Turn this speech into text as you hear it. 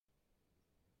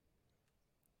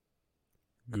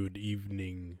Good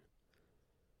evening.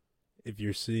 If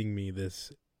you're seeing me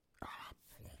this...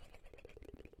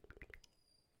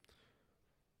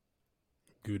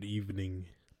 Good evening.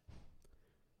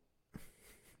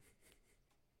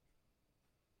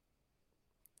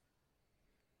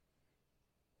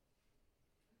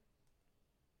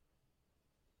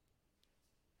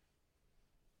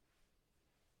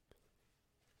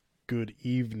 Good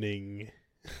evening.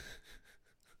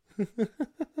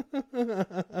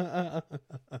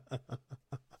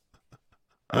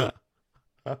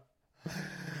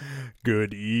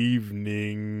 Good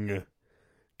evening.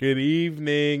 Good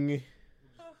evening.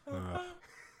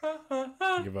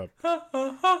 Give up.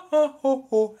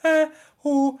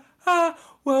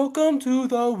 Welcome to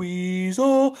the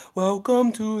Weasel.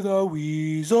 Welcome to the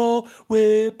Weasel.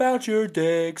 Whip out your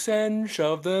dicks and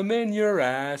shove them in your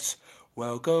ass.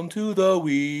 Welcome to the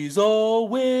Weasel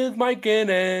with Mike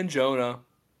and Jonah.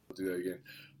 I'll do that again.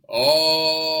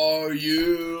 Are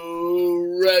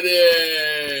you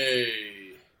ready?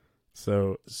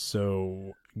 So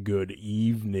good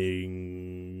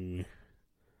evening.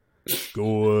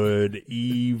 Good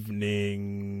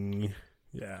evening.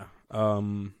 Yeah.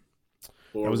 That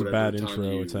was a bad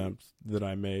intro attempt that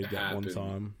I made that one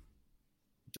time.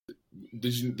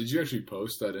 Did you actually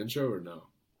post that intro or no?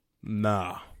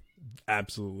 Nah,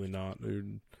 absolutely not,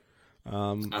 dude.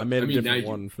 I made a different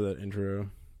one for that intro.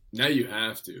 Now you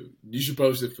have to. You should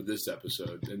post it for this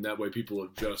episode, and that way people will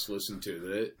just listen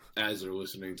to it as they're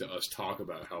listening to us talk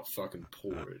about how fucking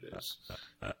poor it is.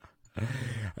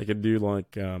 I could do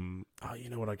like, you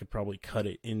know what? I could probably cut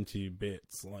it into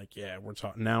bits. Like, yeah, we're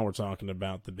talking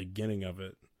about the beginning of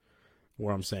it,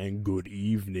 where I'm saying good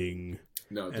evening.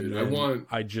 No, dude,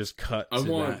 I just cut. I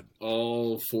want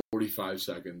all 45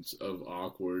 seconds of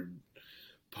awkward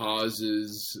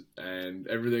pauses and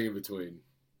everything in between.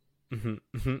 The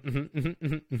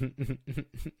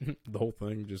whole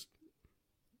thing just.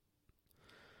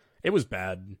 It was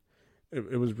bad.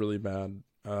 It was really bad.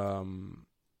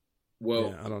 Well,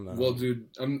 yeah, I don't know. Well, dude,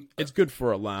 it's good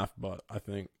for a laugh, but I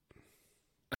think.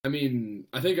 I mean,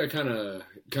 I think I kind of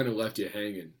left you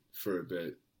hanging for a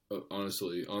bit,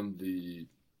 honestly, on the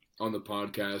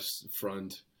podcast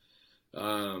front.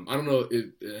 I don't know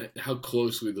how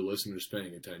closely the listener's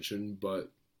paying attention, but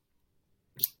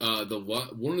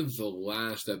one of the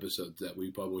last episodes that we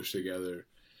published together,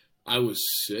 I was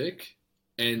sick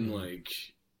and like.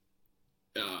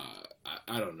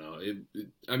 I don't know.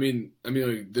 I mean,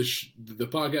 like the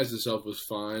podcast itself was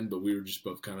fine, but we were just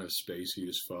both kind of spacey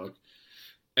as fuck.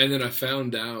 And then I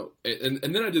found out, and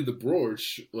then I did the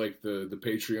broach, like the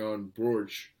Patreon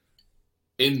broach,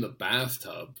 in the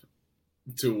bathtub,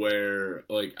 to where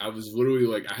like I was literally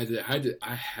like I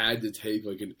had to take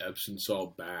like an Epsom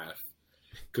salt bath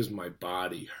because my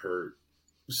body hurt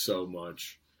so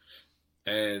much,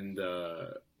 and.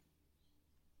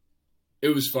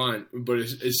 It was fine, but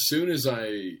as soon as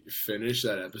I finished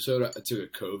that episode, I took a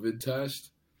COVID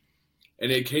test,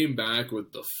 and it came back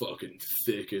with the fucking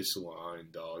thickest line,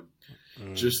 dog.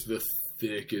 Just the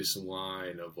thickest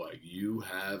line of, like, you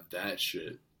have that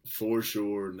shit, for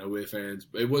sure, no ifs, ands.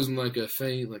 It wasn't like a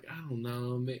faint, like, I don't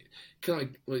know, maybe, kind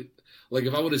of like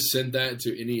if I would have sent that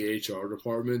to any HR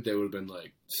department, they would have been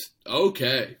like,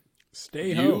 okay.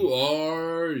 Stay home.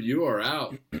 You are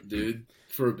out, dude,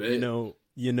 for a bit.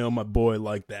 You know my boy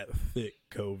like that thick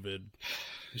COVID.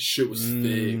 Shit was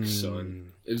thick,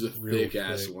 son. It was a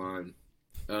thick-ass line.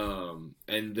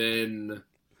 And then,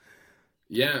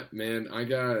 yeah, man, I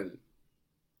got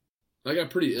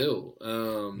pretty ill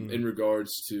in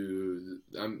regards to,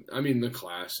 I mean, the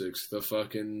classics, the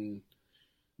fucking,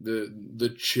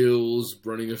 the chills,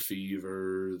 running a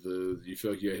fever, you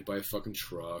feel like you got hit by a fucking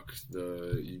truck,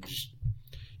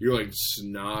 you're like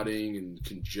snotting and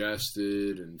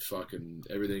congested and fucking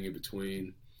everything in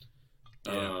between.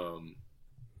 Yeah.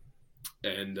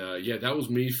 Yeah, that was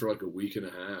me for like a week and a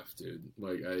half, dude.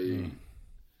 Like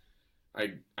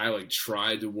I like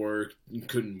tried to work,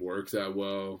 couldn't work that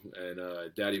well, and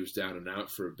Daddy was down and out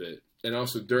for a bit. And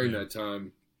also during that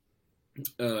time,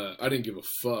 I didn't give a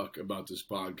fuck about this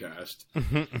podcast,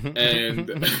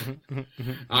 and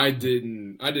I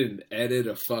didn't edit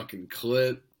a fucking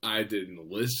clip. I didn't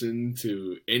listen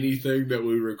to anything that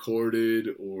we recorded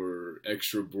or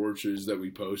extra broaches that we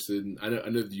posted. I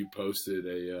know that you posted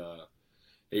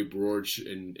a broach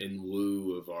in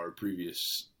lieu of our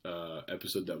previous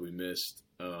episode that we missed.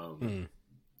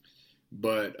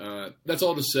 But that's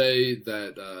all to say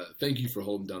that thank you for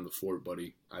holding down the fort,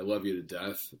 buddy. I love you to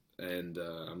death, and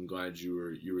I'm glad you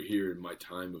were here in my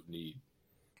time of need.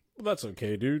 Well, that's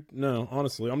okay, dude. No,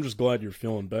 honestly, I'm just glad you're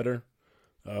feeling better.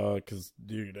 Cause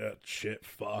dude, that shit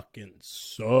fucking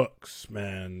sucks,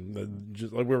 man.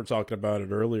 Just like we were talking about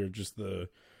it earlier, just the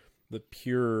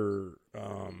pure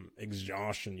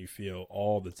exhaustion you feel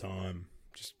all the time,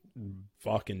 just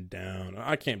fucking down.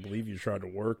 I can't believe you tried to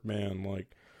work, man.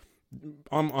 Like,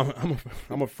 I'm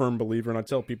a firm believer, and I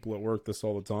tell people at work this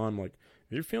all the time. Like,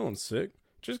 if you're feeling sick,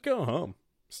 just go home,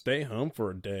 stay home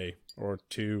for a day or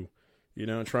two,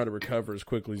 and try to recover as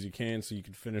quickly as you can so you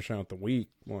can finish out the week.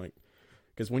 Like,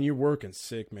 because when you're working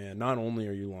sick, man, not only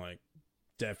are you like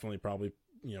definitely probably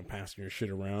passing your shit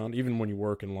around, even when you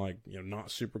work in like not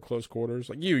super close quarters,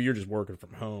 like you're just working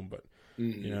from home, but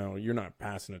you're not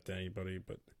passing it to anybody,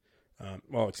 but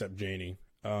well, except Janie.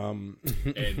 And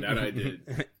that I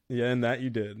did. Yeah, and that you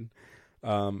did.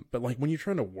 But like when you're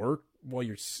trying to work while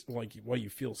you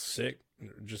feel sick,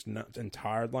 just not and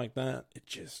tired like that, it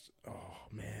just, oh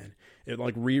man, it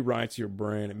like rewrites your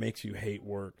brain. It makes you hate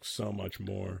work so much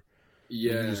more.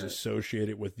 Yeah, you just associate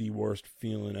it with the worst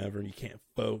feeling ever, and you can't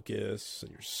focus, and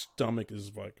your stomach is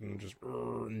fucking just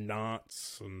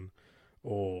knots, and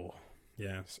oh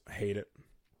yeah, I hate it.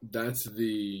 That's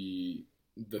the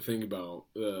thing about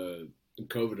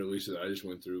COVID, at least that I just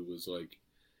went through, was like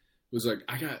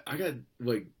I got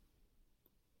like,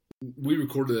 we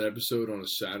recorded that episode on a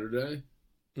Saturday,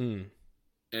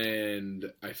 and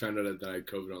I found out that I had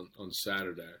COVID on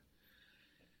Saturday.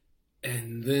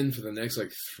 And then for the next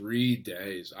like 3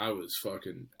 days, I was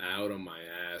fucking out on my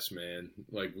ass, man.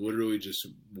 Like literally just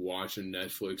watching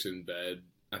Netflix in bed.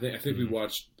 I think we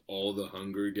watched all the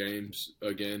Hunger Games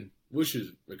again, which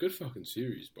is a good fucking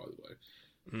series, by the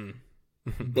way.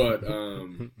 But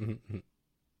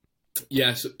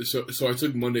yeah, so I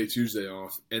took Monday, Tuesday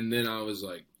off, and then I was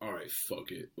like, all right,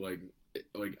 fuck it. Like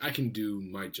I can do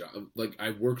my job. Like I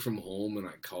work from home and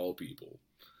I call people.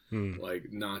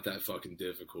 Like not that fucking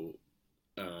difficult.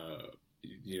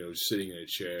 Sitting in a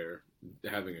chair,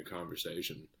 having a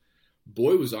conversation.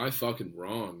 Boy, was I fucking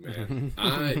wrong, man.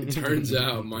 It turns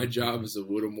out my job is a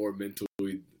little more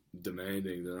mentally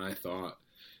demanding than I thought.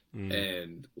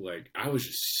 And like, I was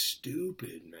just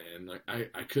stupid, man. Like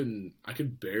I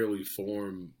could barely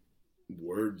form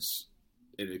words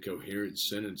in a coherent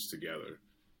sentence together.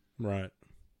 Right.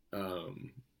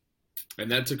 And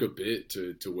that took a bit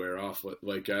to wear off.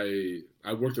 Like I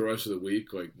worked the rest of the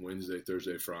week, like Wednesday,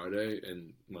 Thursday, Friday,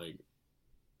 and like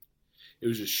it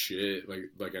was just shit.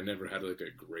 Like I never had like a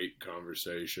great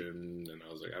conversation, and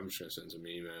I was like, I'm just gonna send some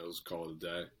emails, call it a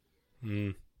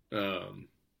day.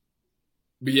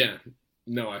 But yeah,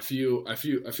 no, I feel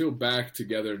back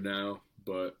together now.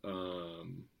 But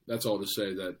that's all to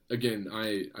say that again,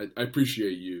 I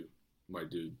appreciate you, my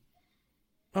dude.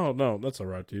 Oh no, that's all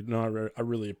right, dude. No, I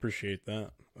really appreciate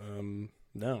that.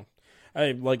 No,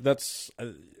 I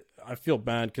feel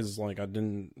bad because like I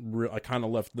kind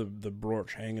of left the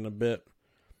broach hanging a bit.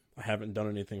 I haven't done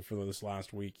anything for this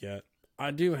last week yet.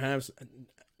 I do have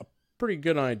a pretty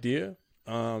good idea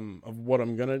of what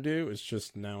I'm gonna do. It's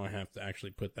just now I have to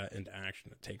actually put that into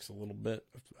action. It takes a little bit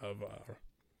of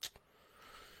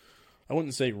I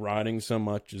wouldn't say writing so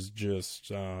much as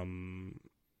just a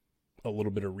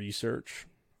little bit of research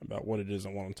about what it is I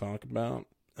want to talk about.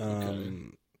 Okay.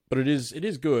 But it is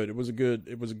good. It was a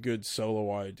good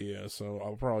solo idea, so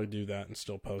I'll probably do that and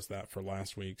still post that for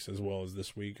last week's as well as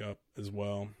this week up as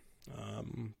well.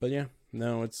 But yeah,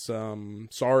 no, it's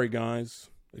sorry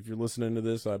guys. If you're listening to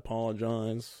this, I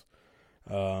apologize.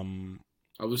 I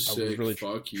was sick. Really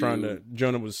fuck you.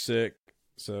 Jonah was sick,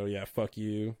 so yeah, fuck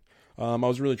you. I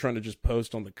was really trying to just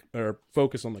focus on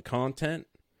the content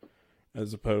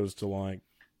as opposed to like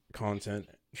trying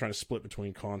to split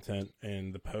between content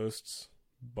and the posts.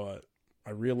 But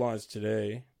I realized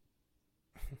today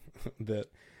that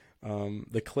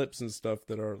the clips and stuff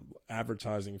that are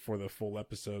advertising for the full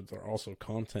episodes are also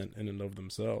content in and of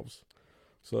themselves.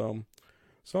 So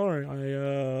sorry, I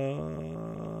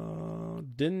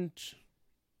didn't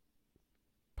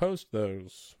post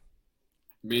those.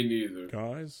 Me neither,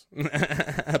 guys.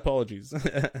 Apologies.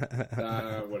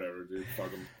 Whatever, dude.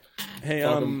 Fuck them. Hey,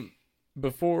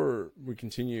 before we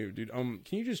continue, dude, can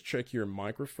you just check your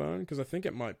microphone? Because I think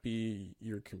it might be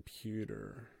your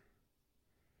computer.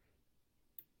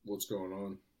 What's going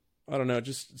on? I don't know. It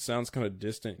just sounds kind of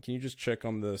distant. Can you just check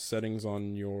on the settings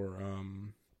on your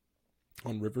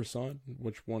on Riverside,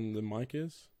 which one the mic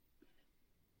is?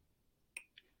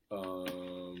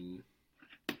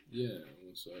 Yeah.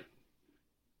 One sec.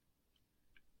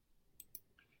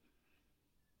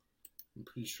 I'm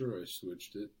pretty sure I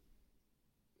switched it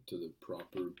to the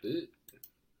proper bit.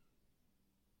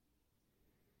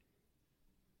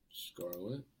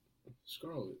 Scarlet.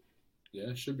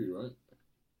 Yeah, should be right.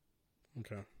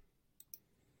 Okay.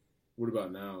 What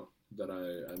about now that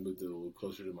I moved it a little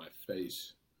closer to my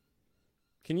face?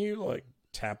 Can you, like,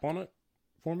 tap on it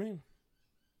for me?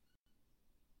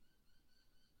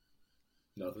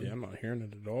 Nothing? Yeah, I'm not hearing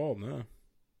it at all, no.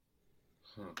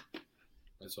 Huh.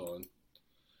 That's odd.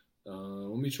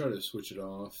 Let me try to switch it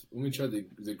off. Let me try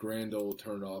the grand old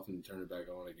turn it off and turn it back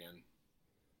on again.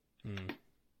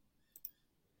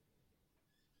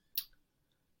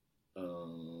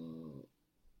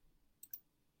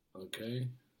 Okay,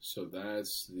 so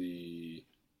that's the...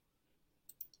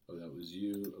 Oh, that was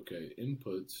you. Okay,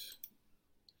 input.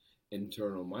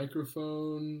 Internal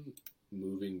microphone.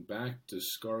 Moving back to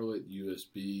Scarlett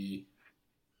USB.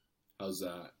 How's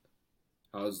that?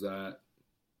 How's that?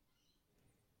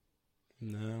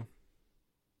 No.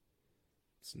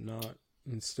 It's not.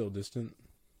 It's still distant.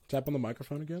 Tap on the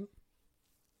microphone again.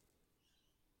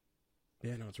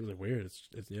 Yeah, no, it's really weird.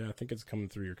 Yeah, I think it's coming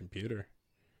through your computer.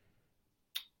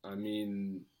 I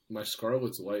mean, my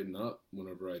Scarlett's lighting up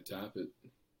whenever I tap it.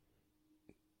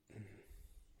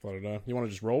 I don't know. You want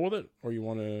to just roll with it, or you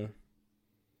want to?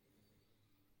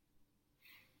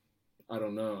 I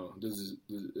don't know.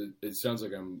 It sounds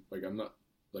like I'm not,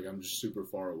 like I'm just super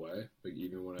far away. Like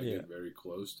even when I get very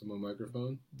close to my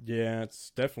microphone. Yeah, it's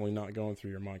definitely not going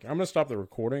through your mic. I'm gonna stop the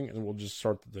recording, and we'll just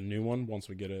start the new one once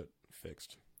we get it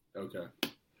fixed. Okay.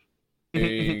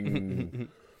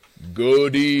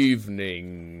 Good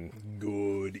evening.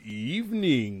 Good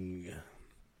evening.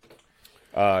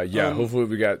 Hopefully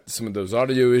we got some of those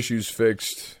audio issues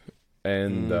fixed,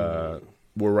 and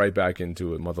we're right back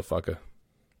into it, motherfucker.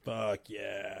 Fuck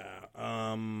yeah.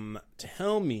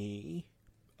 Tell me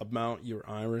about your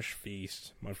Irish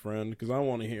feast, my friend, because I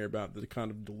want to hear about the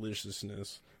kind of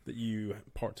deliciousness that you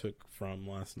partook from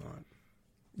last night.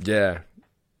 Yeah,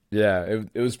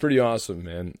 it was pretty awesome,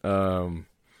 man.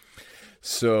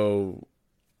 So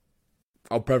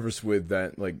I'll preface with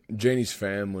that, like, Janie's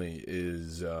family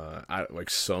is like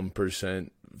some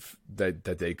percent that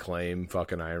they claim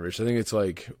fucking Irish. I think it's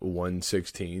like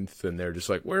 1/16, and they're just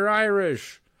like, we're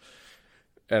Irish,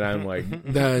 and I'm like,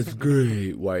 that's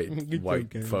great,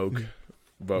 white folk,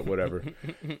 but whatever.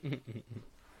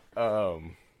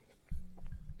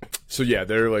 So yeah,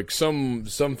 they're like some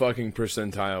fucking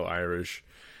percentile Irish.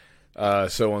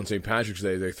 So on St. Patrick's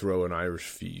Day, they throw an Irish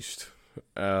feast,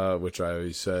 which I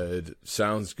always said,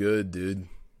 sounds good, dude.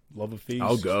 Love a feast.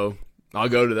 I'll go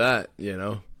to that, you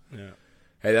know? Yeah.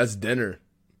 Hey, that's dinner,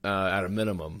 at a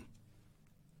minimum.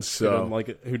 So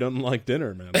Who doesn't like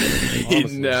dinner, man?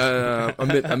 No,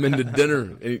 I'm into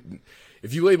dinner.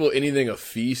 If you label anything a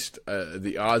feast,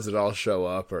 the odds that I'll show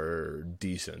up are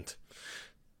decent.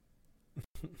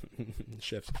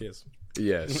 Chef's kiss.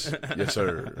 Yes, yes,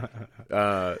 sir.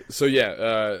 So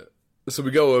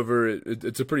we go over it.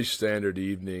 It's a pretty standard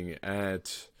evening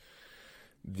at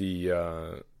the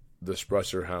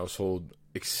Sprusser household,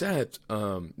 except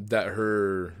that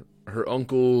her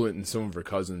uncle and some of her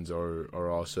cousins are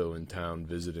also in town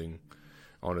visiting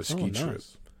on a ski trip.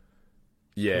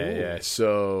 Yeah, cool. yeah.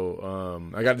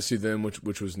 So I got to see them,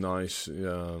 which was nice.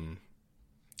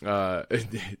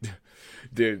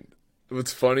 Dude.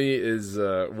 What's funny is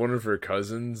one of her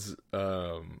cousins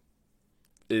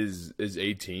is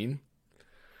 18.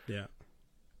 Yeah.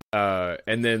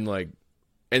 And then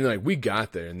we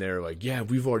got there and they're like, yeah,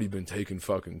 we've already been taking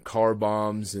fucking car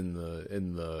bombs in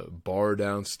the bar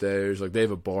downstairs. Like, they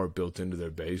have a bar built into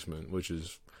their basement, which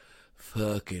is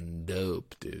fucking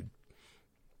dope, dude.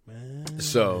 Man.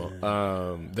 So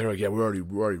they're like, yeah, we're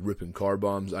already ripping car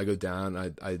bombs. I go down.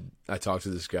 I talk to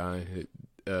this guy.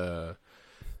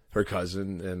 Her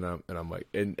cousin, and I'm like,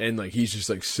 and like, he's just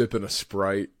like sipping a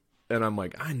Sprite, and I'm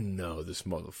like, I know this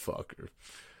motherfucker.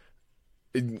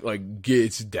 It, like,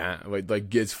 gets down, like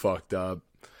gets fucked up.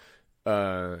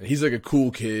 He's like a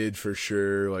cool kid for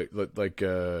sure, like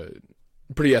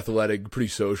pretty athletic, pretty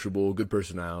sociable, good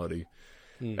personality.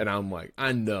 And I'm like,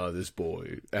 I know this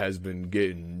boy has been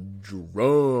getting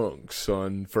drunk,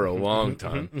 son, for a long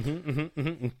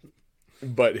time.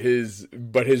 But his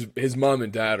mom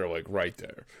and dad are like right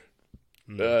there,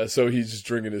 so he's just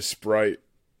drinking his Sprite,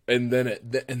 and then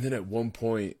at one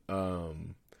point,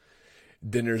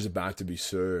 dinner's about to be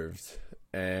served,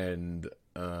 and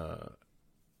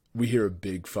we hear a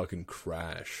big fucking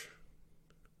crash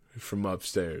from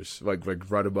upstairs, like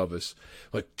right above us,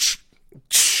 like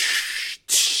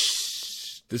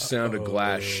the sound of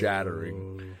glass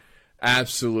shattering,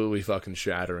 absolutely fucking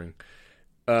shattering,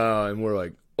 and we're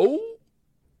like, oh.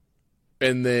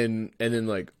 And then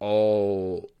like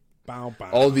all Bow, bow.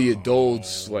 all the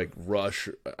adults like rush.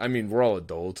 I mean, we're all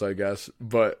adults, I guess,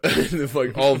 but if,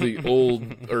 like all the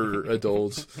older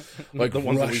adults like the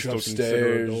ones that we rush still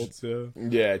consider upstairs,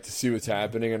 adults, yeah, to see what's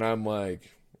happening, and I'm like,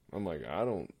 I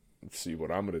don't see what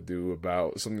I'm gonna do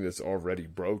about something that's already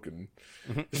broken.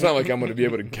 It's not like I'm gonna be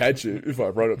able to catch it if I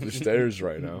run up the stairs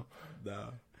right now.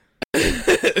 Nah.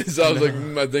 So I was like,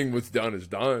 my thing what's done is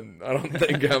done. I don't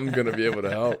think I'm gonna be able to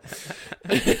help.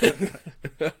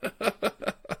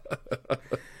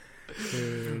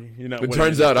 It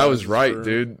turns out I was right,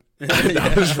 dude.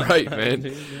 I was right,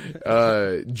 man.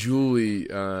 Julie,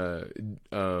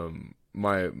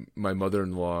 my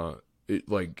mother-in-law,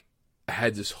 like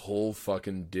had this whole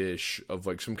fucking dish of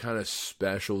like some kind of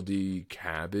specialty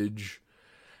cabbage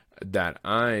that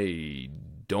I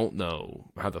don't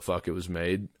know how the fuck it was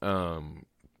made.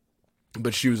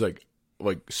 But she was like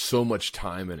so much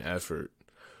time and effort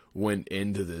went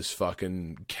into this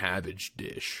fucking cabbage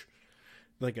dish.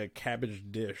 Like a cabbage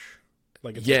dish.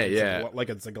 Like it's yeah. Like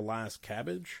it's a glass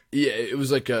cabbage. Yeah, it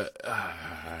was like a.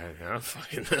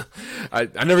 I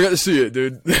never got to see it,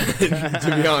 dude.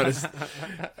 To be honest,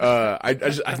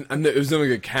 it was in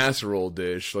like a casserole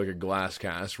dish, like a glass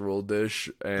casserole dish,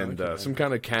 and some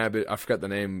kind of cabbage. I forgot the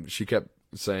name. She kept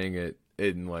saying it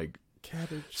in like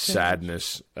Cabbage.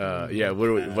 sadness. Yeah,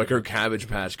 literally, like her cabbage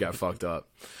patch got fucked up,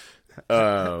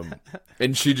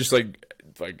 and she just like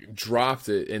dropped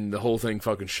it, and the whole thing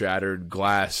fucking shattered.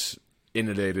 Glass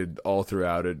inundated all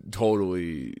throughout it.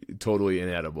 Totally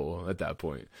inedible at that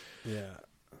point. Yeah.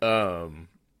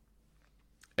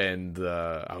 And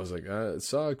I was like, it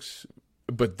sucks.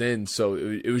 But then, so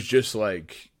it was just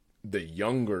like the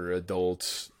younger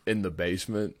adults in the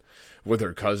basement with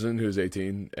her cousin who's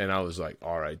 18, and I was like,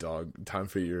 all right, dog, time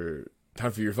for your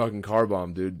fucking car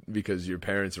bomb, dude, because your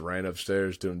parents ran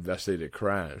upstairs to investigate a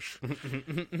crash.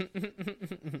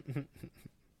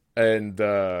 And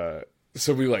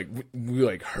so we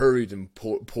hurried and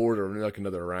poured like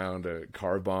another round of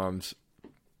car bombs,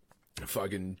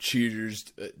 fucking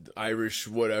cheers, Irish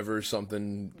whatever,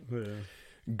 something. Yeah.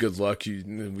 Good luck,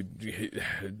 you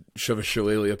shove a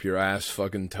shillelagh up your ass,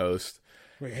 fucking toast.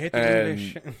 We hate the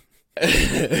English.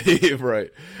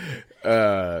 Right.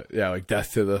 Yeah, like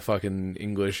death to the fucking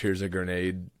English, here's a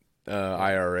grenade,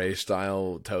 IRA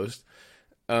style toast.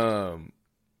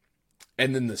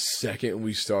 And then the second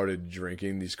we started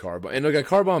drinking these car bombs, and like a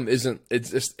car bomb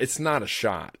it's not a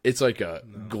shot. It's like a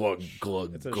glug,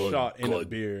 glug, It's a glug, shot in glug, a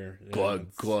beer. Yeah,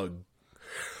 glug, glug.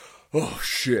 Oh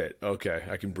shit. Okay,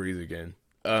 I can breathe again.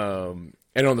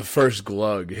 And on the first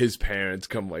glug, his parents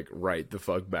come like right the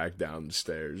fuck back down the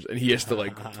stairs, and he has to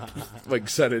like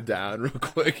set it down real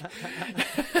quick.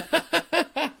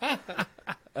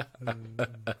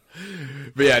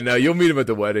 But yeah, no, you'll meet him at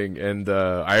the wedding, and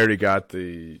I already got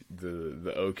the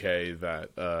okay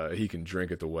that he can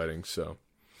drink at the wedding. So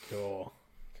Cool.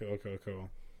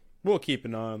 We'll keep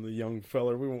an eye on the young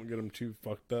feller. We won't get him too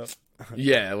fucked up.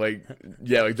 yeah,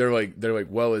 they're like,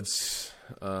 well, it's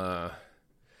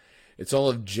all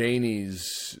of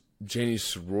Janie's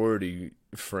sorority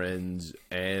friends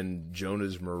and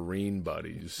Jonah's Marine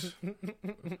buddies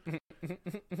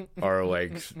are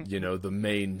like, the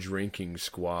main drinking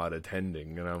squad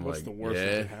attending, and I'm What's like, the worst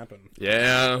that can happen?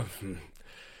 Yeah,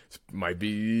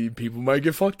 people might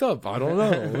get fucked up. I don't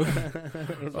know.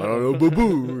 I don't know, boo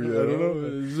boo. I don't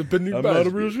know. It's a penny I'm basket.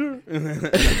 not real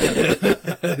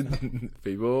sure.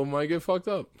 People might get fucked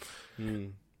up.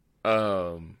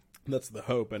 That's the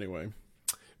hope, anyway.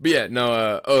 But yeah,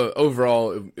 no.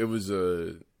 Overall, it was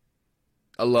a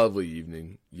lovely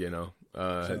evening.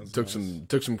 Took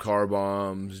some car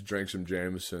bombs, drank some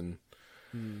Jameson.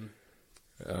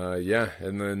 Yeah,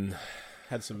 and then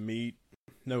Had some meat.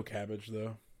 No cabbage,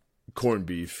 though. corned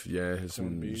beef. Yeah, had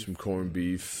some corned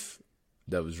beef.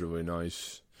 That was really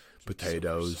nice.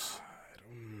 Potatoes.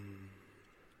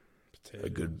 Potatoes, A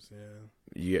good- yeah.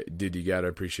 You gotta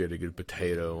appreciate a good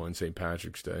potato on St.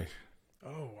 Patrick's Day.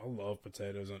 Oh, I love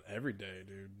potatoes on every day,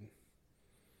 dude.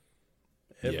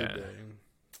 Every day.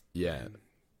 Yeah.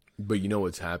 But you know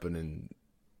what's happening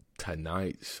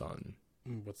tonight, son?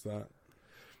 What's that?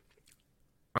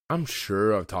 I'm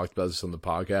sure I've talked about this on the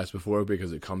podcast before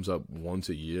because it comes up once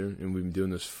a year, and we've been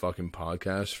doing this fucking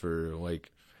podcast for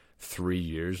like 3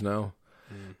 years now.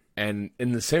 And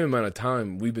in the same amount of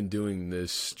time, we've been doing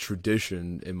this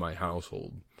tradition in my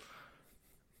household.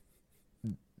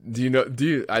 I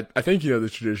think you know the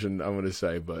tradition I'm gonna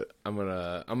say, but I'm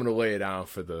gonna lay it out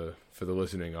for the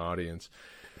listening audience.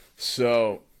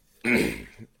 So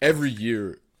every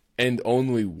year, and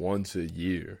only once a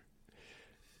year,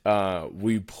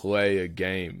 we play a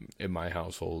game in my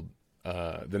household.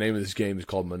 The name of this game is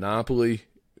called Monopoly.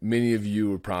 many of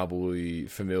you are probably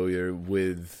familiar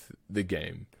with the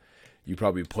game. You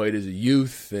probably played as a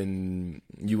youth, and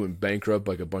you went bankrupt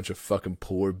like a bunch of fucking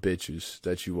poor bitches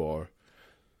that you are.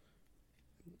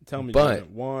 Tell me,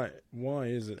 But- why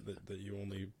is it that you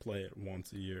only play it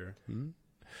once a year?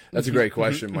 That's a great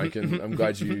question, Mike, and I'm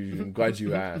glad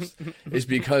you asked. It's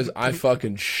because I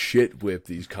fucking shit whip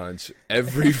these cunts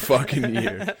every fucking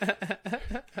year.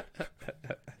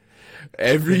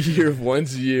 Every year,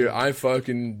 once a year, I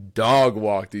fucking dog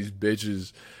walk these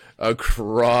bitches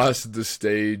across the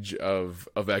stage of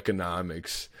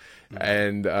economics,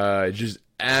 and just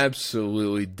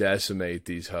absolutely decimate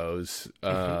these hoes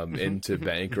into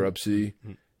bankruptcy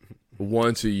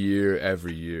once a year,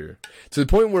 every year, to the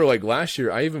point where, like, last year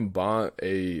I even bought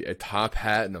a top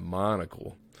hat and a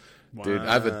monocle. Dude,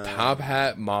 I have a top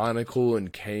hat, monocle,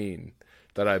 and cane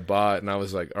that I bought, and I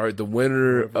was like, all right, the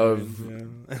winner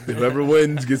whoever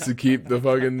wins gets to keep the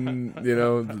fucking,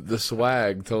 the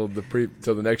swag till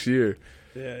the next year.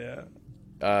 Yeah.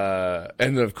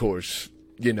 And then, of course,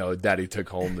 Daddy took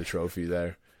home the trophy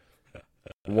there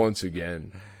once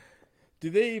again. Do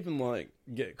they even, like,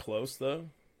 get close, though?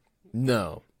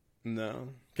 No. No.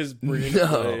 Because Brianna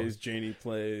plays, Janie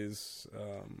plays.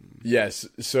 Yes.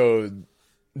 So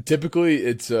typically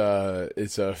it's a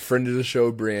friend of the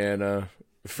show, Brianna,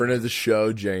 friend of the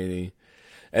show, Janie,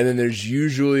 and then there's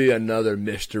usually another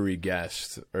mystery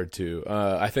guest or two.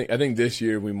 I think this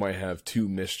year we might have 2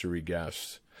 mystery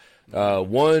guests.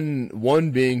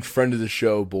 One being friend of the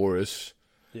show, Boris.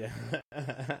 Yeah.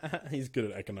 He's good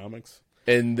at economics.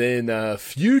 And then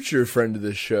future friend of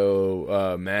the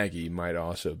show, Maggie, might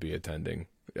also be attending.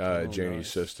 Janie's nice.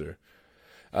 sister,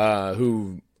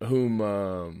 whom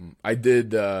I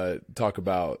did talk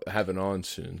about having on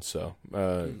soon. So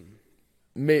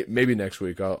maybe next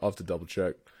week. I'll have to double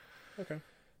check. Okay.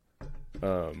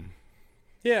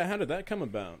 Yeah, how did that come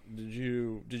about? Did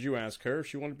you ask her if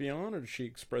she wanted to be on, or did she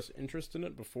express interest in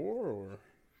it before,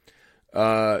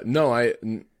 or? No, I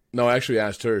actually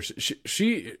asked her.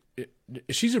 She's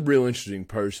a real interesting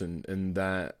person in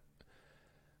that,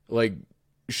 like,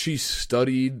 she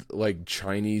studied, like,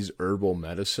 Chinese herbal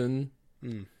medicine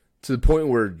to the point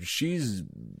where she's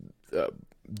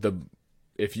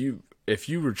if you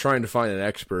were trying to find an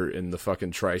expert in the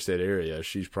fucking tri-state area,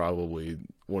 she's probably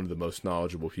one of the most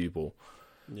knowledgeable people.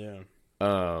 Yeah.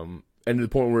 And to the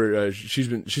point where she's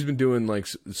been doing, like,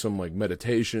 some, like,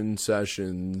 meditation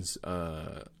sessions.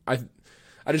 I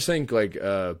just think, like,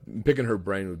 picking her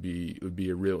brain would be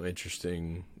a real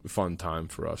interesting, fun time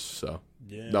for us. So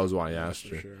Yeah. that was why I asked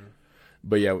her. Sure.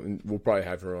 But yeah, we'll probably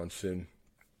have her on soon.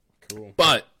 Cool.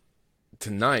 But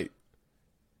tonight,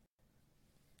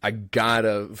 I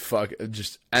gotta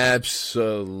just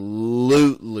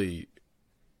absolutely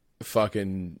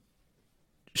fucking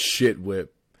shit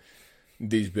whip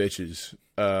these bitches.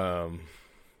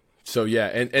 So yeah,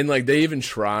 and like they even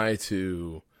try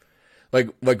to,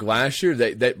 like last year,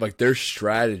 they like their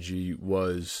strategy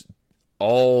was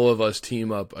all of us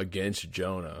team up against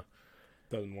Jonah.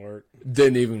 Doesn't work.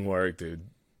 Didn't even work, dude.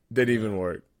 Didn't even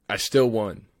work. I still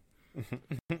won.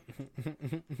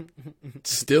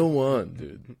 Still won,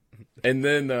 dude. And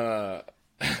then I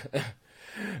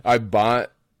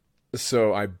bought there's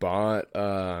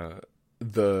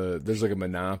like a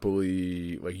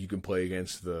Monopoly, like you can play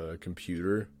against the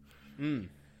computer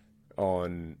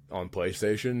on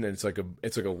PlayStation, and it's like a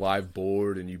live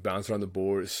board, and you bounce around the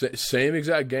board. Same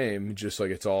exact game, just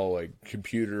like it's all like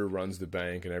computer runs the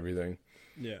bank and everything.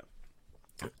 Yeah.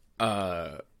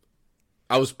 I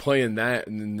was playing that,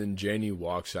 and then Janie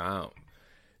walks out,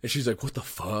 and she's like, "What the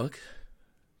fuck?"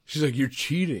 She's like, "You're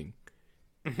cheating."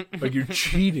 Like, you're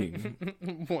cheating.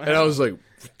 Wow. And I was like,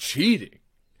 cheating?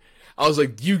 I was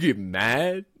like, do you get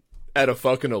mad at a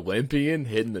fucking Olympian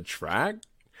hitting the track?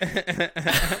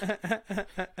 I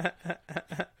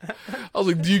was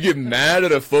like, do you get mad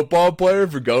at a football player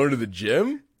for going to the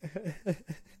gym?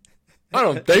 I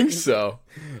don't think so.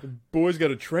 Boys got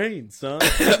to train, son.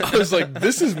 I was like,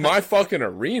 this is my fucking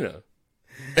arena.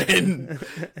 And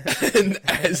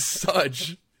as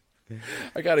such,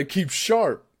 I got to keep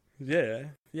sharp. Yeah.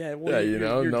 Yeah, well, Yeah, you're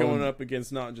no going one- up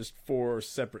against not just 4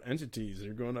 separate entities.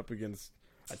 You're going up against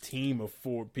a team of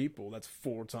 4 people. That's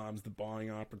 4 times the buying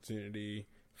opportunity,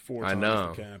 4 I times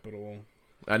know. the capital.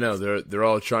 I know they're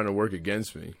all trying to work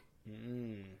against me.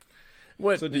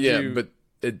 What? So did yeah, you- but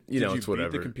it, Did you it's beat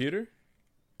whatever. the computer?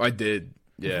 I did.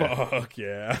 Yeah, Fuck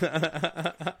yeah.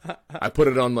 I put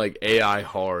it on like AI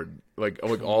hard. Like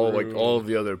all of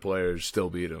the other players still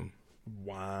beat him.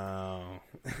 Wow.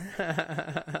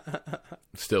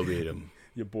 Still beat him.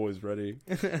 Your boy's ready.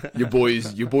 Your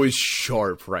boy's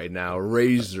sharp right now.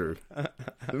 Razor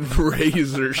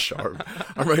sharp.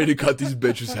 I'm ready to cut these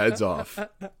bitches' heads off.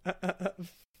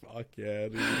 Fuck yeah,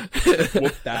 dude.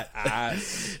 Whoop that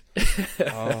ass.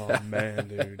 Oh, man,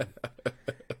 dude.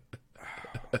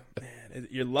 Oh, man.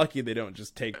 You're lucky they don't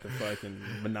just take the fucking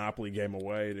Monopoly game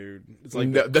away, dude. It's like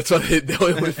no, that's why they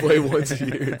only play once a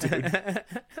year, dude.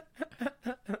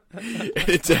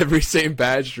 It's every St.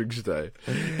 Patrick's Day.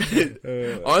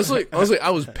 Honestly, I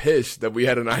was pissed that we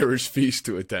had an Irish feast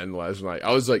to attend last night.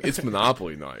 I was like, it's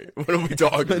Monopoly night. What are we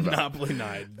talking about? Monopoly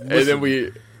night. Listen, and then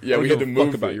we had to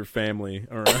move about your family.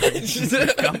 All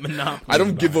right. I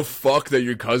don't give a fuck that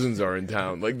your cousins are in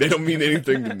town. Like, they don't mean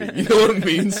anything to me. You know what I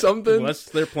mean? Something. Unless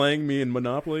they're playing me in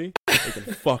Monopoly, they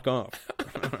can fuck off.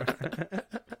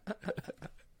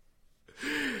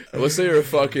 Unless they are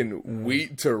fucking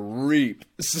wheat to reap,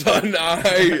 son,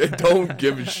 I don't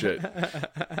give a shit.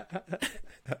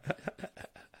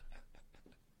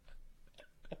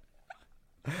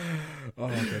 Oh,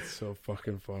 that's so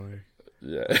fucking funny.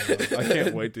 Yeah. I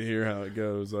can't wait to hear how it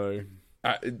goes, though.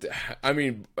 I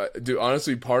mean, dude,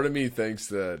 honestly, part of me thinks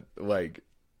that, like,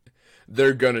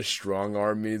 they're gonna strong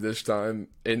arm me this time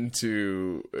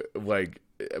into, like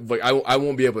I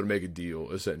won't be able to make a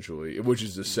deal, essentially, which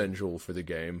is essential for the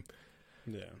game.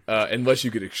 Yeah. Unless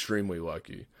you get extremely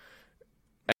lucky.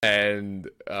 And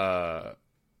I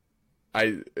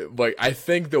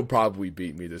think they'll probably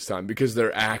beat me this time because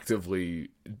they're actively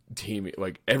teaming.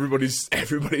 Like, everybody's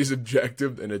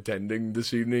objective in attending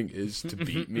this evening is to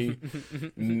beat me.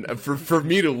 for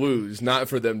me to lose, not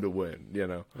for them to win, you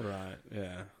know. Right,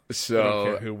 yeah. So I don't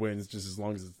care who wins, just as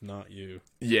long as it's not you.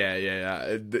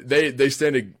 Yeah. They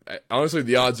stand. Honestly,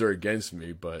 the odds are against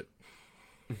me, but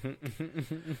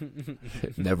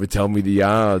never tell me the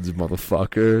odds,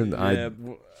 motherfucker. Yeah,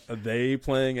 are they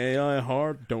playing AI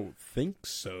hard? Don't think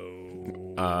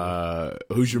so.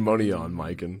 Who's your money on,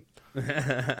 Miken?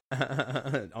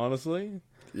 Honestly,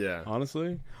 yeah.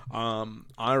 Honestly,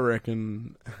 I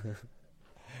reckon.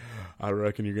 I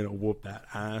reckon you're gonna whoop that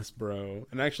ass, bro.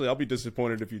 And actually, I'll be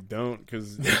disappointed if you don't,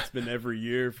 because it's been every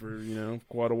year for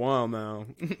quite a while now.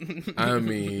 I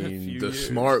mean, the years.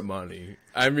 Smart money.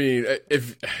 I mean,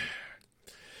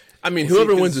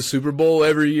 whoever wins the Super Bowl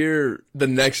every year, the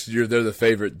next year they're the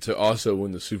favorite to also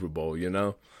win the Super Bowl. You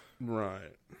know,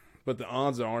 right? But the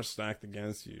odds are stacked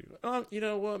against you. You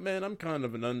know what, man? I'm kind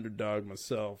of an underdog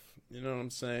myself. You know what I'm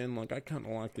saying? Like, I kind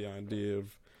of like the idea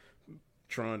of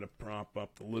trying to prop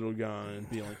up the little guy and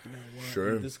be like, you know what?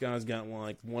 Sure. This guy's got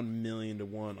like 1 million to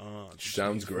 1 odds.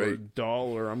 Sounds great. For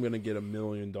 $1, I'm gonna get $1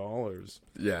 million.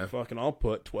 Yeah. Fucking, I'll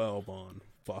put 12 on.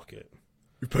 Fuck it.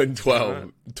 You're putting 12.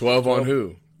 Right. 12 on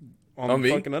who? On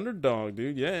the fucking underdog,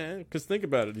 dude. Yeah, because think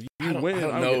about it. If you win, I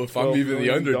don't know if I'm even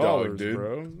the underdog, dude.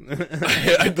 Bro.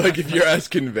 Like, if you're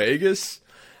asking Vegas,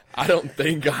 I don't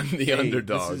think I'm the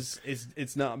underdog.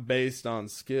 It's not based on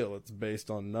skill. It's based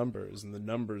on numbers, and the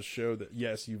numbers show that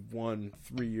yes, you've won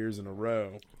 3 years in a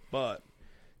row, but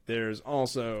there's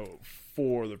also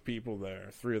 3 other people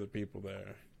there.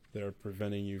 They're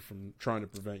trying to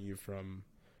prevent you from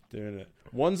doing it.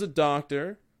 One's a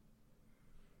doctor,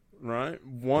 right?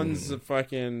 One's a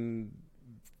fucking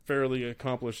fairly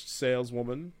accomplished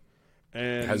saleswoman.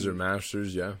 And has her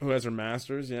master's, yeah. Who has her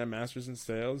master's, yeah, master's in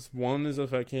sales. One is a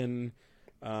fucking,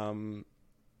 what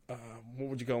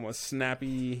would you call him? A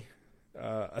snappy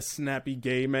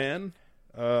gay man.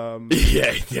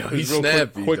 He's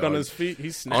snappy. Quick on his feet.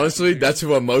 He's snappy. Honestly, that's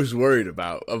who I'm most worried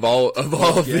about of all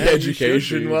of the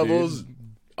education levels. Dude.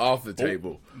 Off the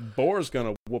table. Boar's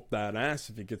gonna whoop that ass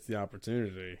if he gets the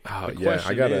opportunity. Oh yeah,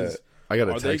 I gotta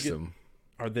text him.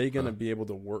 Are they gonna be able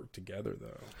to work together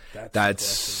though?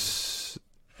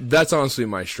 That's honestly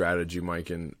my strategy,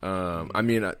 Mike. And I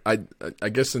mean, I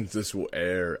guess since this will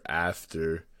air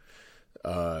after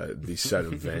the said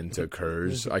event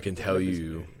occurs, I can tell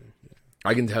you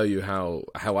how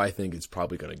I think it's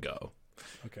probably gonna go.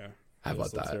 Okay. How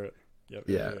about that? Hear it. Yep,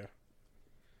 yeah.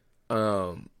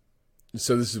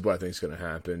 So this is what I think is going to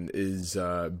happen: is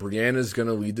Brianna's going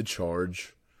to lead the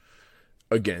charge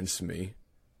against me,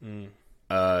 and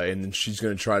then she's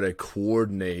going to try to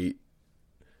coordinate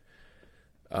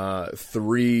 2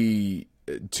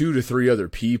 to 3 other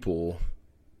people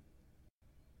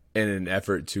in an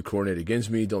effort to coordinate against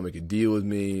me. Don't make a deal with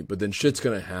me, but then shit's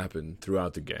going to happen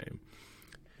throughout the game,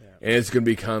 and it's going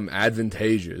to become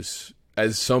advantageous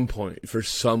at some point for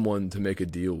someone to make a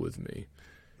deal with me.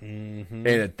 Mm-hmm.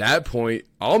 And at that point,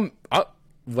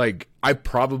 I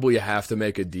probably have to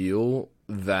make a deal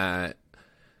that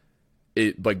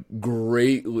it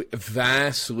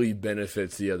vastly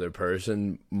benefits the other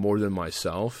person more than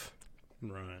myself.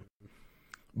 Right.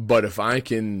 But if I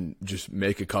can just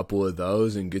make a couple of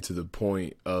those and get to the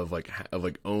point of like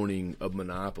owning a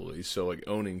monopoly, so like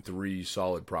owning 3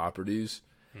 solid properties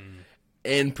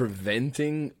and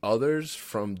preventing others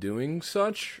from doing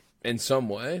such in some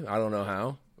way, I don't know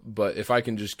how, but if I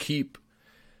can just keep,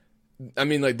 I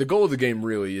mean, like the goal of the game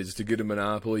really is to get a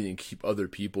monopoly and keep other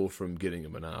people from getting a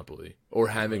monopoly or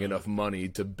having enough money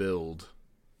to build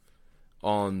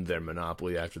on their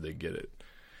monopoly after they get it.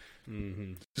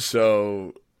 Mm-hmm.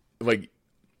 So, like,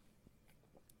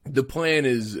 the plan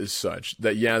is such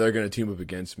that, yeah, they're going to team up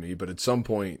against me, but at some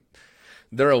point,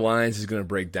 their alliance is going to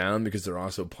break down because they're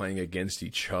also playing against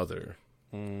each other.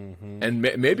 Mm-hmm. And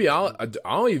maybe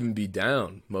I'll even be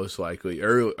down, most likely.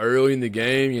 Early in the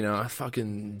game, you know,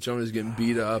 Jonah's getting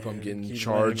beat up, I'm getting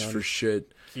charged for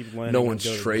shit. No one's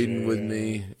trading with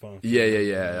me.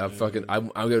 Yeah.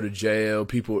 I'll go to jail.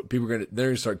 They're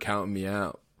gonna start counting me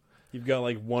out. You've got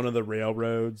like one of the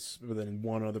railroads, but then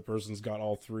one other person's got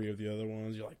all 3 of the other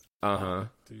ones. You're like,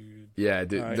 dude. Yeah,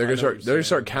 dude. They're gonna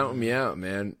start counting me out,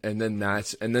 man. And then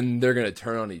they're gonna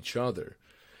turn on each other.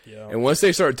 Yeah. And once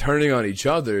they start turning on each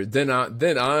other, then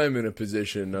I'm in a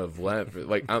position of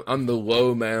like I'm the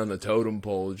low man on the totem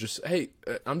pole. Just hey,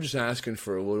 I'm just asking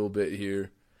for a little bit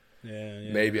here.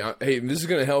 Yeah. Maybe hey, this is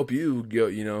gonna help you go.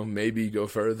 You know, maybe go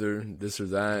further, this or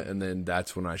that, and then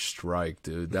that's when I strike,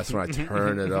 dude. That's when I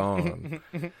turn it on.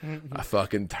 I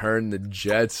fucking turn the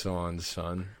jets on,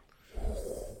 son.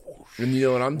 And you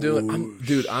know what I'm doing?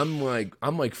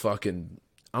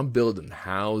 I'm building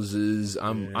houses.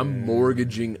 I'm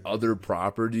mortgaging other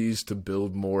properties to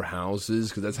build more houses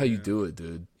because that's how you do it,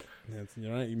 dude.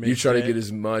 Right. You try to get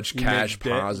as much cash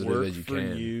positive as you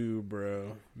can. You,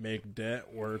 bro, make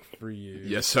debt work for you.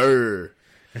 Yes, sir.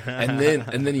 And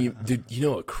then you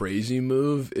know, a crazy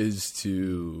move is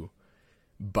to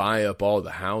buy up all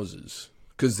the houses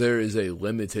because there is a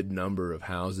limited number of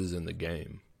houses in the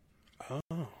game.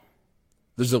 Oh,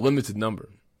 there's a limited number.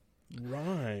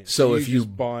 Right. So if you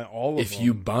just buy all of them, if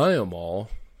you buy them all,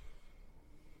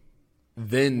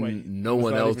 then no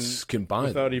one else can buy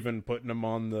them without even putting them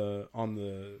on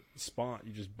the spot.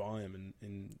 You just buy them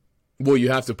and well,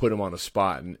 you have to put them on a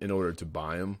spot in order to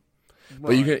buy them.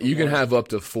 Right, but you can have up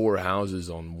to 4 houses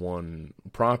on one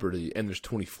property, and there's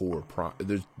 24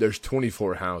 there's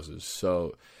 24 houses.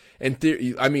 So, in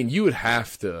theory, I mean, you would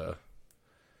have to.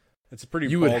 It's a pretty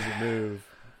ballsy move.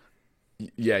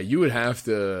 Yeah, you would have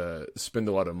to spend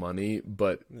a lot of money,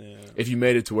 but if you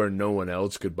made it to where no one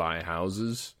else could buy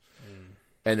houses,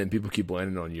 and then people keep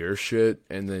landing on your shit,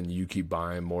 and then you keep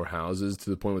buying more houses to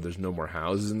the point where there's no more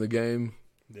houses in the game.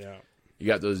 Yeah, you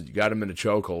got them in a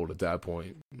chokehold at that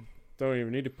point. Don't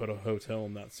even need to put a hotel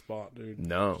in that spot, dude.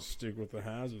 No, just stick with the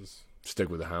houses.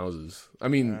 Stick with the houses. I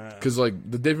mean, because like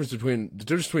the difference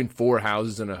between 4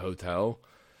 houses and a hotel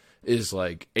is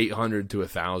like $800 to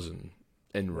 $1,000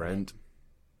 in rent.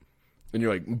 And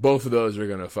you're like, both of those are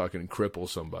going to fucking cripple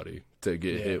somebody to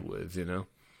get hit with, you know?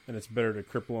 And it's better to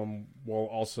cripple them while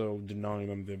also denying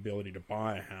them the ability to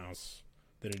buy a house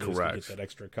than it is to get that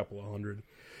extra couple of hundred.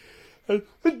 And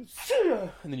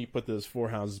then you put those 4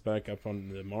 houses back up on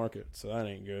the market, so that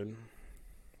ain't good.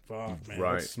 Fuck, man.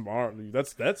 Right. That's smart, dude.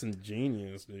 That's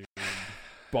ingenious, dude.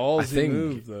 Ballsy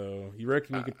move, though. You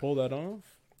reckon you could pull that off?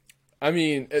 I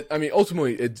mean,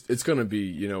 ultimately, it's gonna be,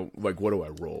 you know, like, what do I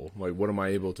roll? Like, what am I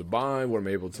able to buy? What am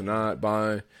I able to not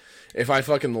buy? If I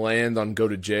fucking land on go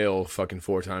to jail fucking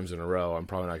 4 times in a row, I'm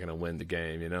probably not gonna win the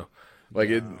game, you know.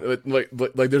 Like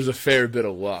like there's a fair bit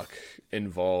of luck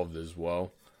involved as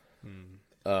well.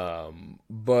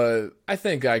 But I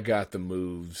think I got the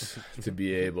moves to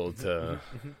be able to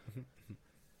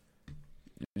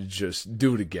just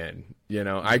do it again. You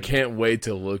know, I can't wait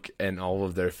to look in all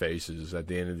of their faces at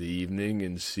the end of the evening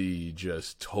and see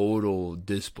just total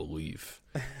disbelief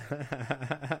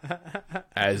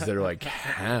as they're like,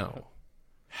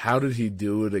 how did he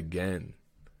do it again?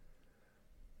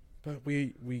 But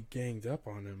we ganged up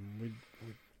on him.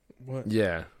 What?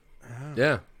 Yeah. How?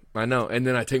 Yeah, I know. And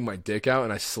then I take my dick out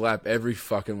and I slap every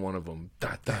fucking one of them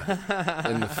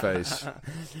in the face.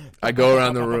 I go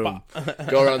around the room,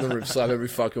 slap every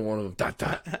fucking one of them.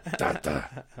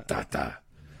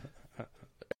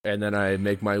 And then I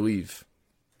make my leave.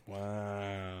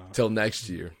 Wow. Till next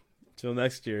year.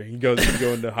 He goes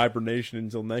into hibernation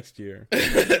until next year.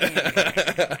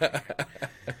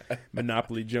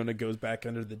 Monopoly Jonah goes back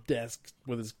under the desk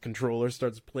with his controller,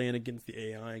 starts playing against the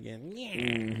AI again.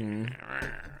 Mm-hmm.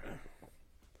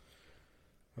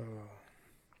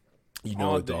 You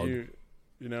know it, dog. You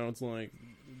know, it's like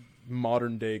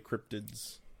modern day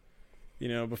cryptids. You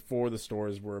know, before the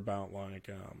stories were about like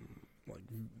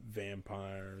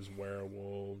vampires,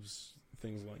 werewolves,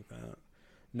 things like that.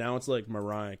 Now it's like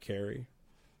Mariah Carey.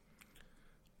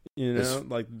 You know,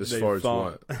 like as far as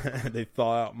what? They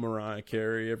thaw out Mariah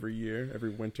Carey every year, every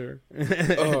winter,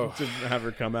 Oh. to have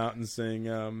her come out and sing.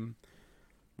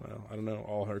 Well, I don't know,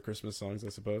 all her Christmas songs, I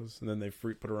suppose, and then they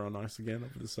put her on ice again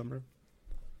over the summer.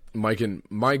 Mike, and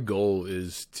my goal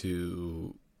is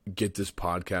to get this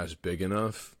podcast big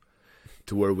enough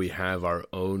to where we have our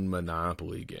own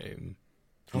Monopoly game.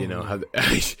 You know how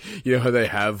you know how they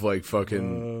have like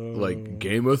fucking like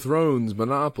Game of Thrones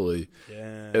Monopoly.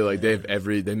 Yeah, And, like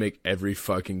they make every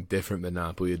fucking different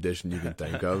Monopoly edition you can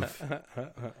think of.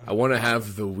 I want to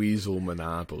have the Weasel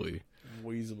Monopoly.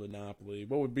 Weasel Monopoly.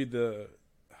 What would be the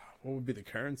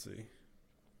currency?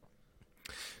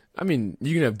 I mean,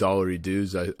 you can have dollary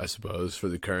dues, I suppose, for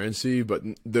the currency, but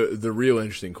the real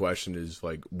interesting question is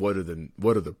like, what are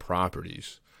the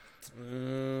properties?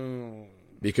 Oh.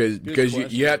 Because question.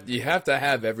 you have to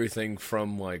have everything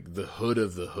from like the hood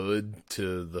of the hood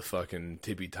to the fucking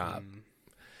tippy top,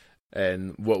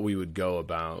 and what we would go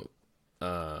about.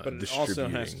 But it also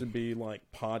has to be like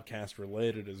podcast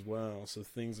related as well. So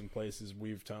things and places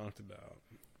we've talked about.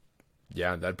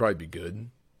 Yeah, that'd probably be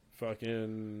good.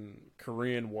 Fucking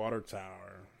Korean water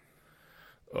tower.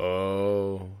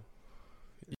 Oh,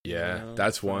 yeah, You know,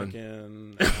 that's one.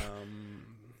 Fucking,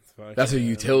 That's a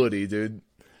utility, dude.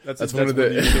 That's one of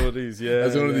the utilities. Yeah,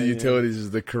 That's one of the yeah. utilities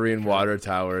is the Korean water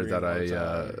tower Korean water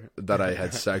tower. that I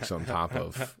had sex on top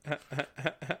of.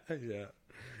 Yeah.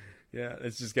 Yeah,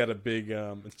 it's just got a big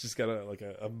it's just got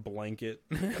a blanket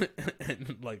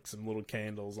and like some little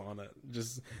candles on it.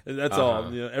 Just that's all.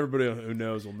 You know, everybody who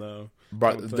knows will know.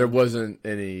 But there wasn't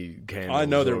any candles. I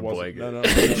know there or wasn't. blanket. No,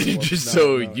 there wasn't. Just No,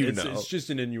 so no. you know. It's just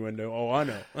an innuendo. Oh, I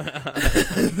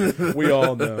know. We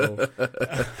all know.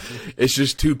 It's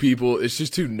just two people. It's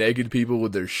just two naked people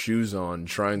with their shoes on,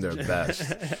 trying their best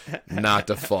not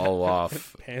to fall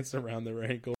off. Pants around their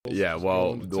ankles. Yeah, just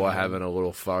while going to town. having a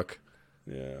little fuck.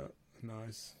 Yeah,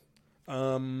 nice.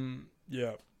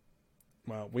 Yeah.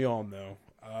 Well, we all know.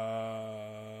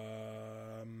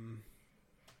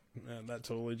 Man, that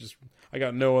totally just. I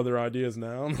got no other ideas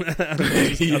now.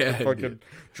 Yeah, fucking dude.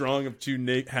 drawing of two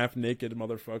half naked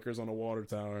motherfuckers on a water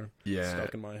tower. Yeah.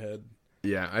 Stuck in my head.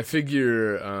 Yeah, I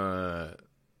figure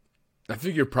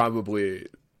probably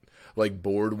like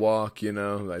Boardwalk, you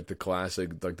know, like the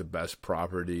classic, like the best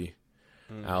property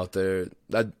out there.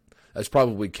 That's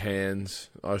probably Cairns,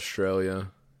 Australia.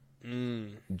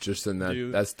 Just in that,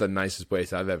 Dude. that's the nicest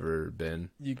place I've ever been.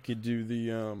 You could do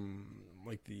the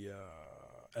like the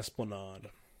Esplanade.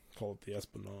 Call it the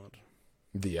Esplanade.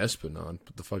 The Esplanade,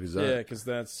 what the fuck is that? Yeah, because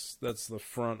that's the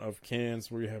front of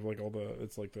Cairns where you have like all the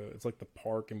it's like the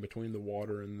park in between the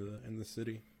water and the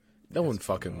city. No one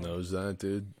fucking knows that,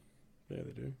 dude. Yeah,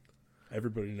 they do.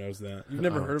 Everybody knows that. You've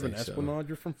never I don't heard of an think so. Esplanade?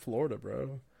 You're from Florida,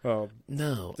 bro. Oh,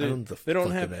 No, they, I don't. they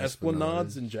don't have fucking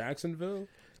Esplanades in Jacksonville.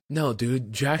 No,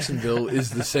 dude, Jacksonville is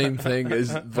the same thing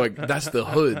as like that's the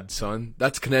hood, son.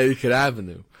 That's Connecticut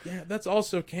Avenue. Yeah, that's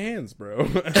also Cairns, bro.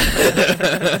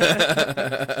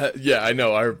 Yeah, I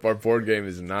know. Our board game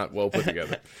is not well put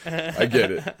together. I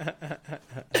get it.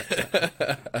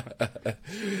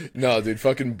 No, dude,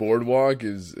 fucking Boardwalk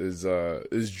is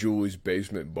Julie's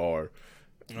basement bar.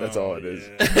 That's all it is.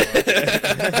 It's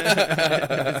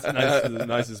the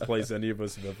nicest place any of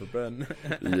us have ever been.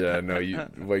 Yeah, no, you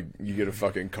get a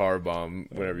fucking car bomb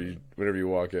whenever you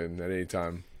walk in at any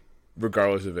time,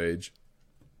 regardless of age.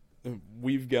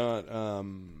 We've got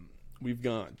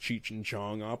Cheech and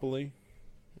Chongopoly.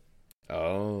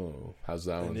 Oh, how's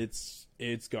that And one?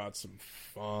 it's got some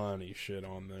funny shit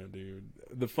on there, dude.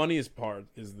 The funniest part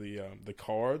is the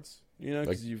cards, you know,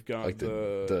 because you've got Like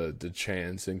the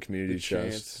chance and community the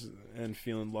chest. chance and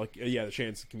feeling lucky. Yeah, the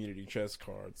chance and community chest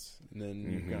cards, and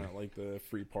then you've got like the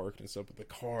free park and stuff. But the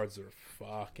cards are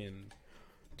fucking,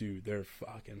 dude, they're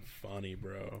fucking funny,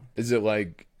 bro. Is it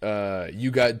like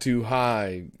you got too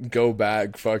high, go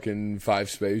back fucking 5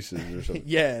 spaces or something?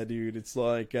 Yeah, dude, it's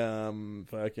like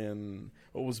fucking.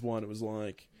 What was one? It was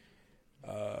like,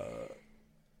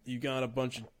 you got a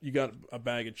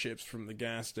bag of chips from the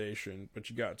gas station, but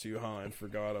you got too high and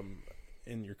forgot them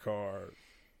in your car.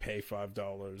 Pay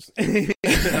 $5.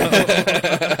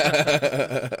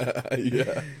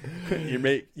 Yeah.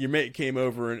 Your mate came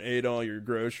over and ate all your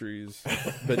groceries,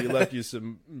 but he left you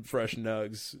some fresh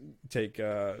nugs. Take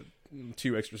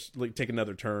 2 extra, like take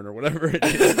another turn or whatever. It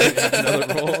is.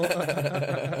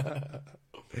 Another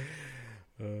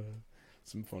roll.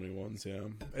 Some funny ones, yeah.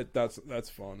 That's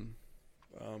fun.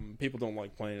 People don't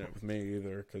like playing it with me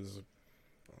either because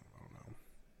I don't know.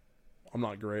 I'm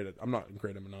not great at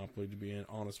Monopoly, to be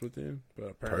honest with you.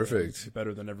 But apparently Perfect. it's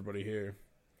better than everybody here.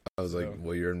 I was like, So.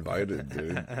 well, you're invited,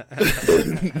 dude.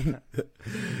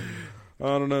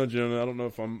 I don't know, Jonah. I don't know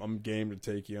if I'm game to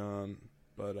take you on,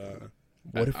 but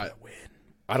what if I win?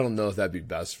 I don't know if that'd be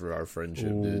best for our friendship,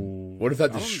 dude. Ooh. What if that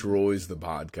I don't- destroys the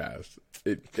podcast?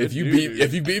 If Could you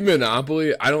do. beat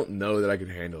Monopoly, I don't know that I can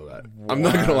handle that. I'm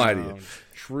not gonna lie to you. Wow.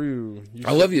 True.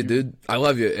 I love you, dude. I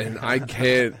love you, and I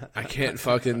can't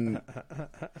fucking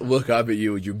look up at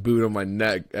you with your boot on my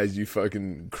neck as you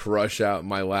fucking crush out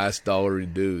my last dollary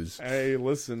dues. Hey,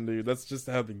 listen, dude. That's just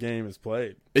how the game is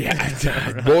played.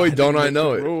 Yeah, boy, don't I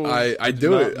know it. Rules. I Do do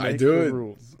not it. I make do the it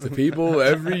rules. to people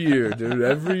every year, dude.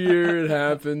 Every year it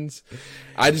happens.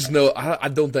 I just know I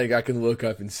don't think I can look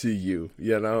up and see you.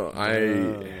 You know,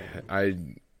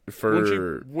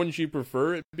 Wouldn't you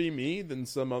prefer it be me than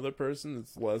some other person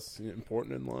that's less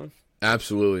important in life?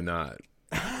 Absolutely not.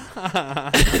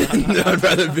 I'd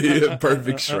rather be a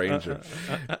perfect stranger.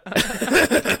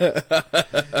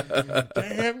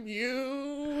 Damn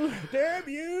you! Damn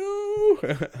you!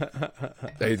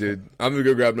 Hey, dude, I'm gonna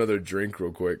go grab another drink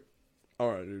real quick.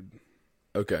 All right, dude.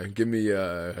 Okay, give me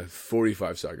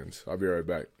 45 seconds. I'll be right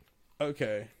back.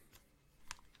 Okay.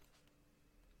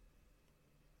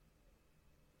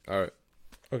 All right.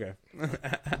 Okay.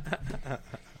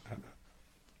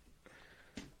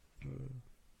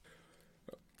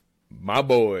 My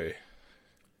boy.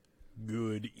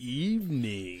 Good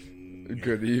evening.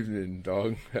 Good evening,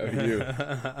 dog. How are you?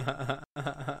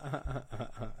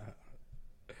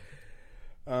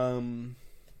 I'm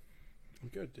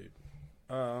good, dude.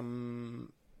 I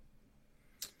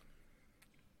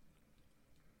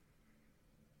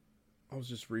was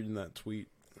just reading that tweet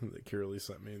that Curly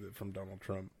sent me from Donald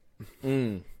Trump.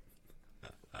 Mm.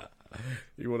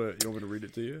 You want me to read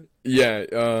it to you? Yeah,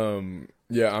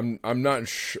 yeah. I'm not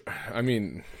sure. I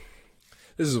mean,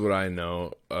 this is what I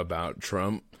know about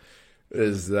Trump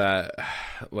is that,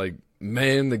 like,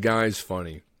 man, the guy's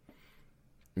funny.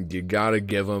 You gotta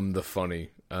give him the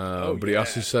funny. But he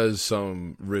also says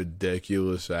some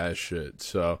ridiculous ass shit.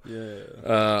 So,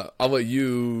 Yeah. I'll let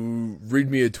you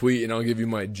read me a tweet and I'll give you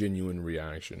my genuine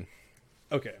reaction.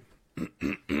 Okay.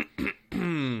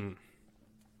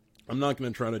 I'm not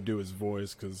going to try to do his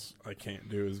voice because I can't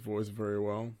do his voice very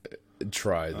well.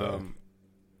 Try though.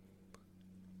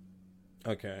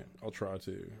 Okay, I'll try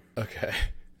to. Okay.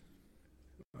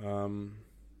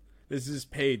 This is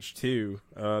page 2.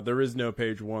 There is no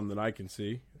page 1 that I can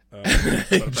see. But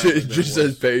apparently there Just says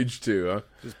was. page 2, huh?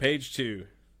 Just page 2.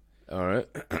 All right.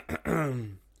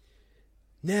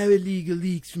 Now illegal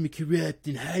leaks from a corrupt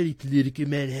and highly political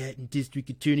Manhattan District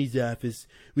Attorney's Office,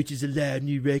 which has allowed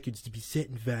new records to be set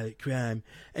in violent crime,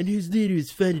 and whose leader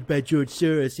is funded by George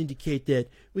Soros, indicate that,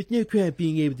 with no crime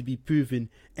being able to be proven,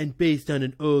 and based on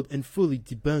an old and fully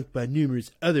debunked by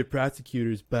numerous other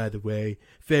prosecutors, by the way,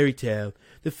 fairy tale,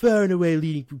 the far and away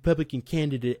leading Republican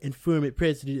candidate and former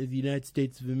President of the United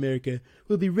States of America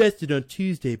will be arrested on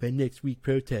Tuesday by next week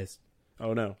protest.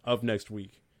 Oh no, of next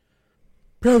week.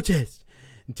 Protest!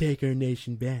 And take our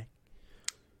nation back.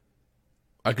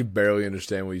 I could barely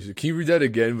understand what you said. Can you read that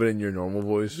again, but in your normal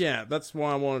voice? Yeah, that's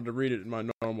why I wanted to read it in my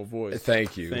normal voice.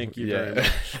 Thank you. Thank you Yeah. very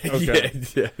much. Okay.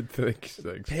 Yeah, thanks.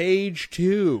 Page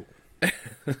 2.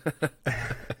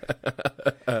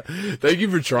 Thank you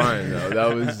for trying, though.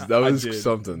 That was did.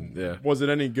 something. Yeah. Was it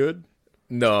any good?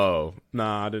 No.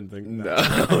 Nah, I didn't think No.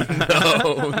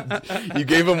 that. No. You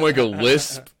gave him like a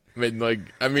lisp. I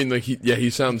mean, he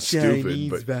sounds stupid, Chinese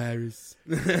but virus.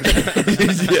 yeah,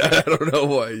 I don't know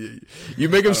why. You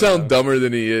make him sound dumber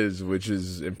than he is, which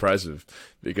is impressive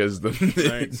because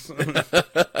Thanks.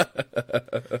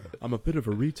 I'm a bit of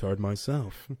a retard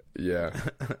myself. yeah.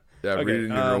 Yeah, Okay, read it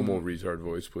in your normal retard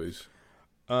voice, please.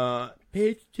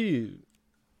 Page 2.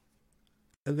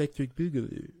 Electric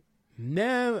Boogaloo.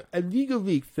 Now, a legal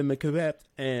leak from a corrupt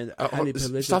and highly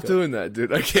political... Stop doing that,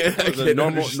 dude. I can't. I The can't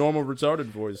normal understand. retarded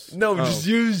voice. No, Oh. just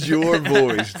use your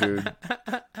voice, dude.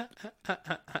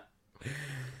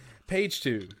 Page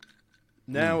 2.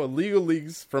 Now, illegal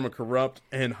leaks from a corrupt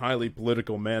and highly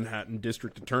political Manhattan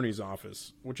District Attorney's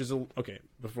Office, which is a... Okay,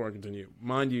 before I continue.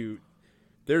 Mind you,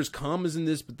 there's commas in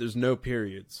this, but there's no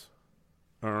periods.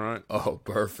 All right? Oh,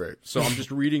 perfect. So I'm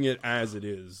just reading it as it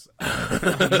is.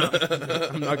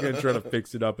 I'm not going to try to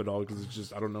fix it up at all because it's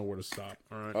just, I don't know where to stop.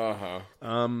 All right?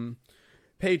 Uh-huh.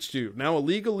 Page 2. Now,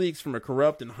 illegal leaks from a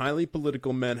corrupt and highly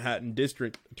political Manhattan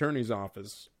District Attorney's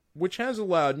Office, which has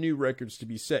allowed new records to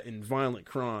be set in violent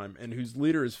crime and whose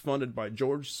leader is funded by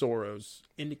George Soros,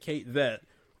 indicate that,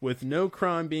 with no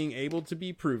crime being able to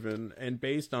be proven and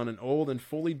based on an old and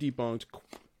fully debunked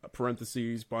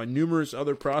parentheses by numerous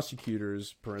other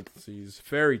prosecutors parentheses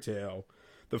fairy tale,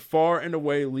 the far and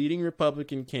away leading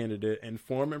Republican candidate and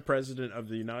former president of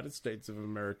the United States of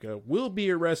America, will be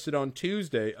arrested on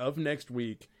Tuesday of next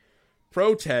week.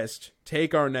 Protest,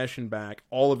 take our nation back.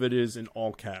 All of it is in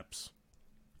all caps,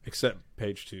 except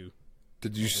page 2.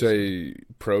 Did you say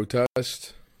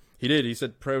protest? He did. He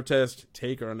said, protest,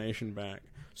 take our nation back.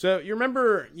 So you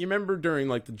remember during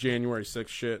like the January 6th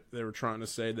shit, they were trying to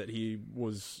say that he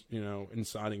was,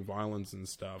 inciting violence and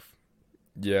stuff.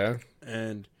 Yeah.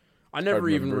 And I never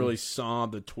even really saw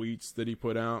the tweets that he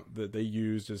put out that they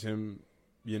used as him,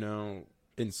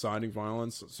 inciting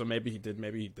violence. So maybe he did,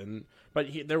 maybe he didn't. But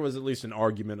there was at least an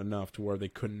argument enough to where they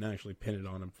couldn't actually pin it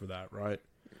on him for that, right?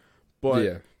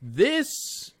 But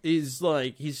this is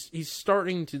like he's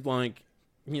starting to like,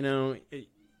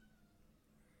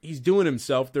 he's doing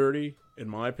himself dirty, in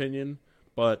my opinion.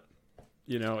 But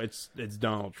it's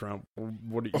Donald Trump.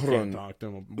 What you can't talk to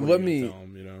him?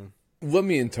 Let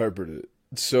me interpret it.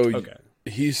 So okay.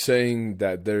 He's saying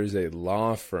that there's a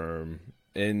law firm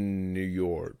in New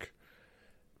York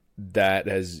that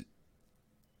has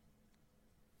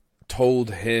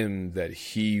told him that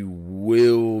he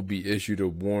will be issued a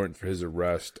warrant for his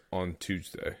arrest on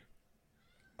Tuesday.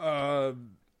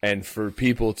 And for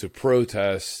people to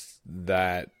protest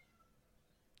that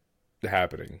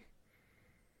happening.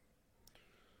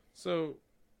 So,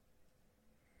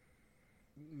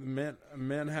 the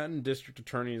Manhattan District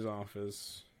Attorney's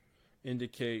Office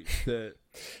indicates that...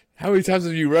 How many times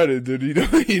have you read it, dude? You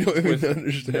don't even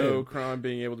understand. No crime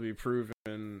being able to be proven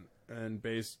and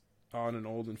based on an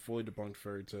old and fully debunked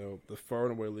fairy tale, the far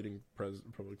and away leading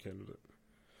Republican candidate.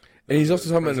 And he's also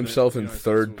talking about himself in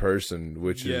third person,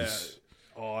 which is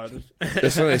odd.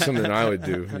 That's not something I would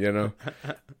do,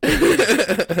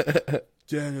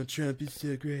 Donald Trump is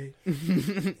so great.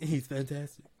 He's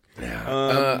fantastic.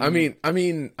 I mean,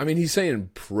 he's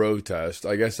saying protest.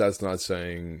 I guess that's not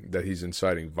saying that he's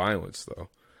inciting violence, though.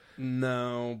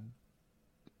 No.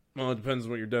 Well, it depends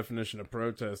on what your definition of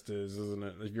protest is, isn't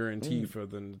it? If you're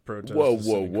Antifa, then protest is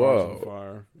setting cars on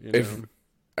fire.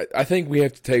 I think we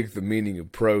have to take the meaning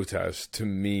of protest to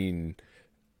mean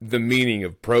the meaning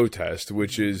of protest,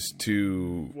 which is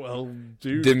to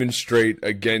demonstrate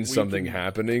against something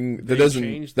happening. That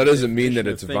doesn't mean that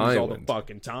it's violent. All the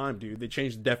fucking time, dude. They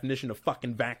changed the definition of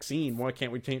fucking vaccine. Why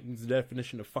can't we change the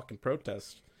definition of fucking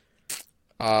protest?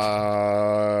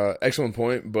 Excellent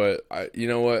point, but you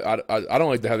know what? I don't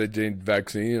like to have the change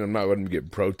vaccine. I'm not letting them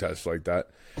get protests like that.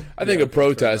 I think a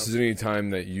protest is any time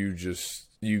that you just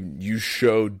you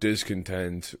show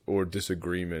discontent or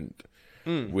disagreement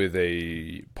with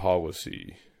a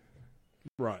policy,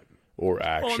 right, or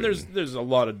action. Well, and there's a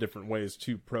lot of different ways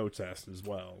to protest as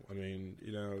well. I mean,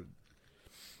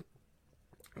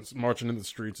 marching in the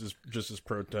streets is just as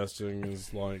protesting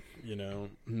as like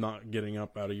not getting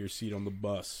up out of your seat on the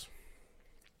bus.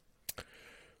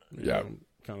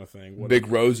 Kind of thing. Whatever.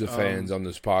 Big Rosa fans on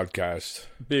this podcast.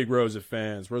 Big Rosa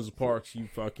fans. Rosa Parks, you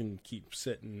fucking keep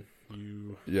sitting.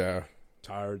 You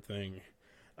tired thing.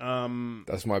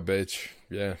 That's my bitch.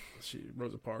 Yeah.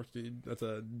 Rosa Parks, dude. That's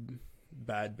a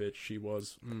bad bitch she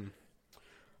was.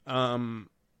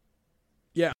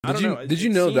 Yeah. I don't know. Did you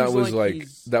know that was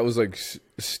that was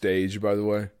staged, by the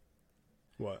way?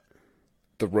 What?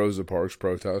 The Rosa Parks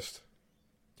protest?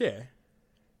 Yeah.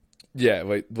 Yeah,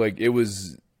 like it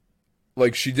was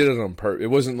like she did it on purpose. It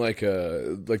wasn't like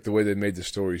the way they made the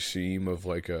story seem of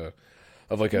an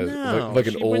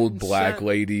old black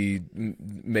lady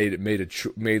made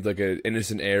like an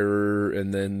innocent error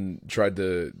and then tried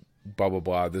to blah blah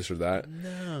blah this or that.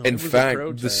 No, in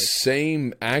fact, the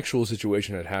same actual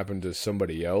situation had happened to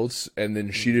somebody else, and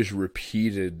then she just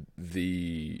repeated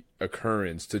the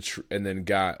occurrence and then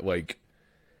got like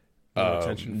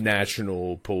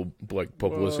national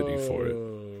publicity for it.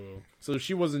 So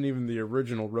she wasn't even the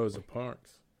original Rosa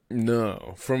Parks.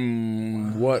 No,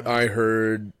 from what I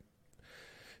heard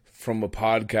from a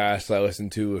podcast I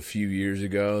listened to a few years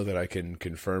ago that I can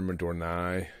confirm or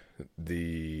deny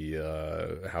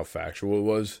how factual it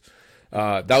was.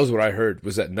 That was what I heard,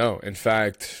 was that no, in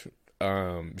fact,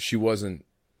 she wasn't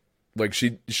like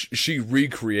she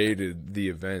recreated the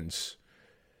events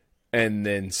and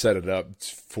then set it up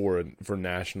for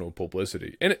national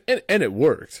publicity, and it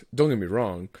worked. Don't get me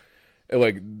wrong.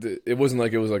 It wasn't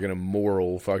like it was like an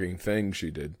immoral fucking thing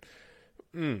she did,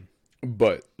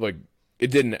 but like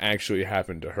it didn't actually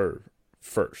happen to her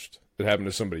first. It happened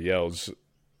to somebody else,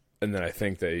 and then I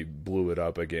think they blew it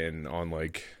up again on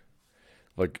like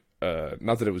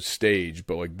not that it was staged,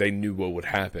 but like they knew what would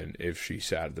happen if she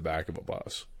sat at the back of a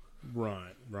bus.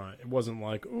 Right, right. It wasn't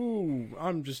like, ooh,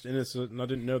 I'm just innocent and I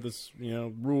didn't know this,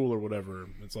 rule or whatever.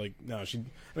 It's like, no,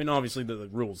 obviously the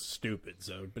rule's stupid,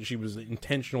 but she was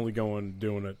intentionally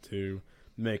doing it to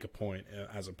make a point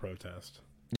as a protest.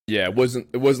 Yeah, it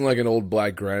wasn't like an old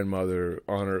black grandmother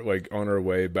on her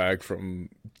way back from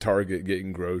Target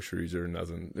getting groceries or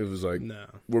nothing. It was like, No.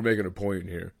 we're making a point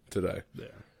here today. Yeah.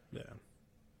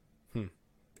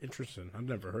 Interesting. I've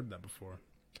never heard that before.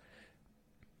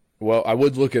 Well, I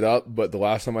would look it up, but the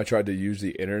last time I tried to use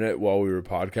the internet while we were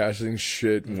podcasting,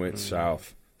 shit went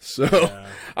south. So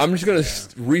I'm just going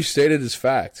to restate it as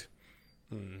fact.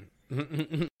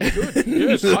 Good.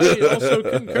 Yes, I also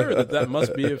concur that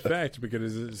must be a fact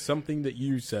because it's something that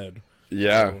you said.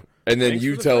 Yeah. So, and then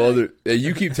you tell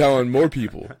you keep telling more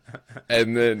people.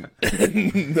 And then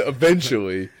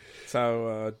eventually. That's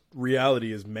how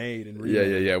reality is made. In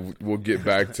real Yeah. We'll get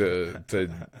back to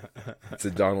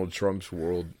Donald Trump's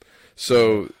world.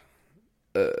 So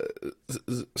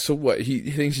what?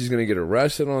 He thinks he's going to get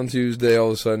arrested on Tuesday. All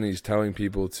of a sudden, he's telling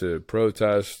people to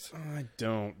protest. I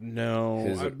don't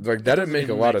know. That didn't make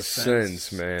a lot of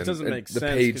sense, man. It doesn't make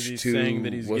sense because he's saying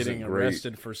that he's getting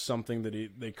arrested for something that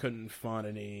they couldn't find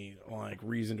any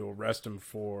reason to arrest him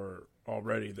for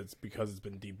already. That's because it's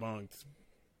been debunked.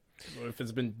 So if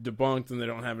it's been debunked, then they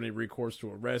don't have any recourse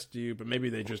to arrest you. But maybe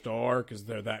they just are because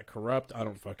they're that corrupt. I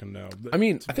don't fucking know. I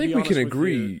mean, I think we can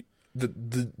agree the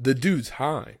dude's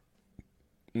high.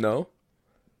 No?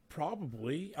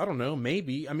 Probably. I don't know.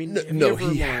 Maybe. I mean,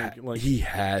 he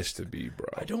has to be, bro.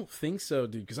 I don't think so,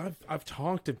 dude. Because I've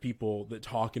talked to people that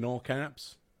talk in all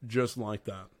caps just like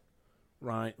that,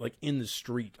 right? Like in the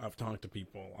street, I've talked to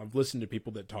people. I've listened to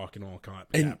people that talk in all caps.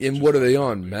 And what are they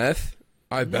on? Meth?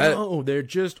 I bet. No, they're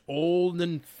just old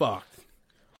and fucked.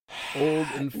 Old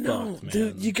and fucked, man.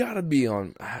 Dude, you gotta be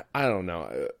on. I don't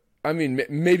know. I mean,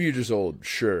 maybe you're just old.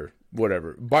 Sure,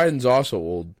 whatever. Biden's also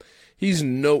old. He's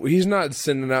not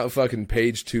sending out fucking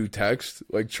page 2 text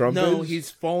like Trump is. No,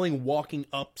 he's walking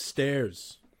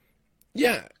upstairs.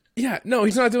 Yeah. No,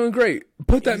 he's not doing great.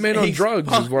 Put that man on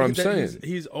drugs is what I'm saying.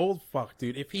 He's old fuck,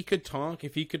 dude. If he could talk,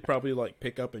 if he could probably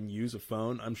pick up and use a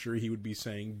phone, I'm sure he would be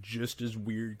saying just as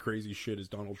weird, crazy shit as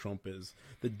Donald Trump is.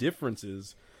 The difference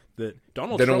is that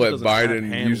Donald Trump doesn't have handlers. They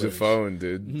don't let Biden use a phone,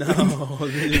 dude. No,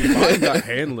 Biden got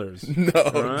handlers. No,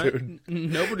 right? dude.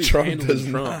 Nobody's Trump handling does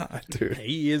Trump. Not, dude.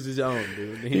 He is his own,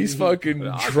 dude. He's fucking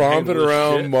tromping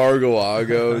around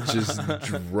Mar-a-Lago, just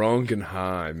drunk and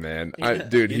high, man.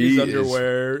 Dude, in his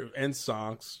underwear and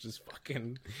socks, just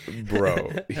fucking.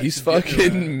 Bro, he's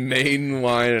fucking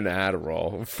mainlining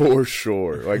Adderall for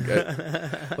sure.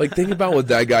 Like think about what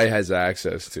that guy has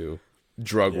access to,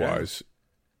 drug-wise.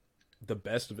 The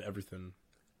best of everything.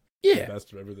 Yeah, the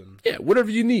best of everything. Yeah, whatever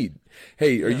you need.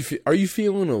 Hey, are you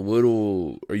feeling a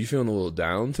little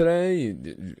down today?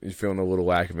 You feeling a little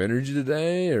lack of energy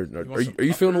today, or are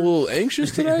you feeling a little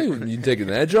anxious today? You taking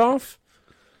the edge off?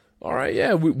 All right,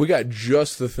 yeah, we got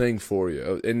just the thing for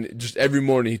you. And just every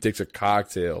morning he takes a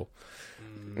cocktail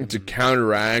to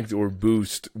counteract or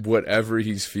boost whatever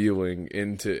he's feeling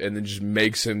and then just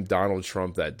makes him Donald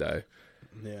Trump that day.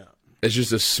 Yeah. It's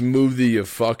just a smoothie of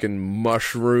fucking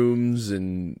mushrooms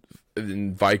and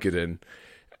Vicodin.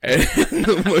 And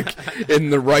in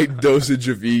the right dosage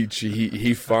of each,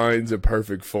 he finds a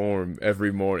perfect form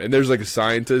every morning. And there's a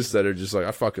scientists that are just like,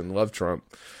 I fucking love Trump.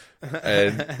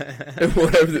 And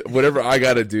whatever I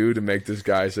gotta do to make this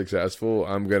guy successful,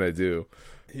 I'm gonna do.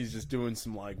 He's just doing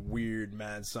some weird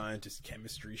mad scientist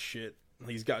chemistry shit.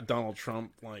 He's got Donald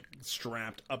Trump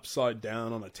strapped upside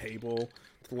down on a table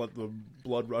to let the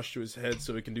blood rush to his head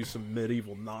so he can do some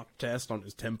medieval knock test on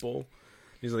his temple.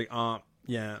 He's like,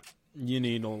 yeah, you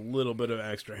need a little bit of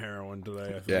extra heroin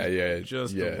today. I think. Yeah,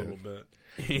 just a little bit.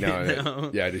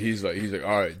 Yeah, dude, he's like,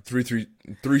 all right, three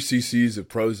cc's of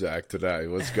Prozac today.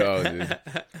 Let's go, dude.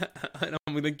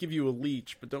 I'm gonna give you a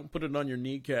leech, but don't put it on your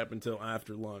kneecap until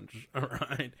after lunch. All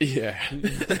right. Yeah.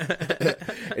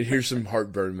 And here's some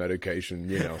heartburn medication,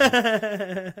 for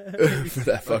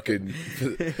that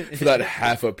for that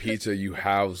half a pizza you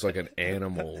housed like an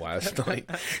animal last night.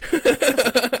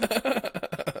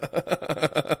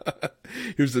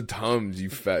 Here's the Tums, you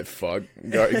fat fuck.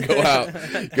 Go out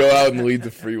and lead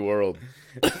the free world.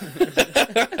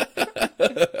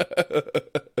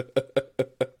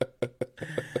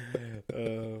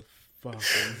 Fuck.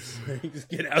 Just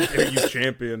get out there, you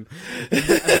champion.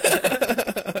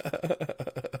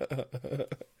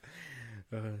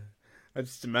 I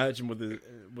just imagine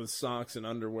with socks and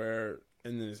underwear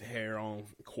and his hair all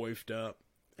coiffed up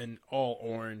and all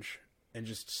orange and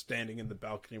just standing in the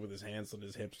balcony with his hands on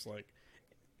his hips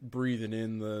breathing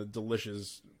in the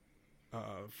delicious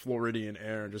Floridian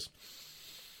air and just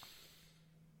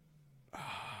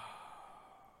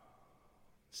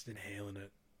just inhaling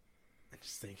it and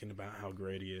just thinking about how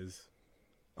great he is.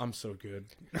 I'm so good.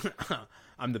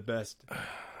 I'm the best.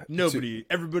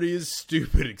 Everybody is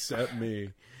stupid except me.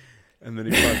 And then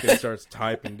he fucking starts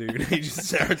typing, dude. He just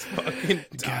starts fucking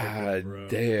typing, God bro.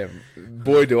 damn.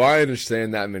 Boy, do I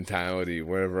understand that mentality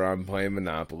whenever I'm playing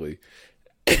Monopoly.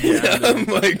 I'm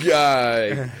like,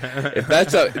 God. If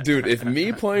that's dude, if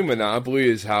me playing Monopoly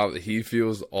is how he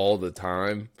feels all the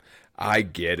time, I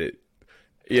get it.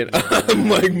 You know, I'm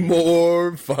like,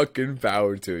 more fucking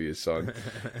power to you, son.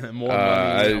 More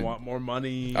money. I want more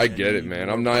money. I get it, man.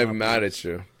 I'm not even mad at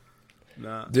you.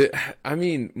 Nah. I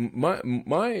mean,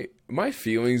 my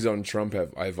feelings on Trump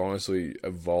I've honestly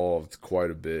evolved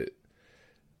quite a bit.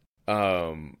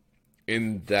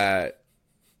 In that,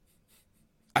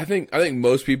 I think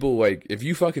most people, like, if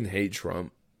you fucking hate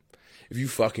Trump, if you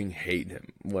fucking hate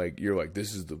him, like, you're like,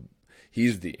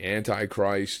 he's the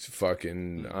Antichrist,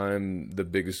 fucking, I'm the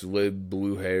biggest lib,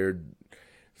 blue-haired,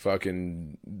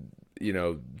 fucking, you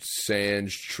know, Sanj,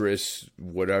 Triss,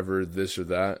 whatever, this or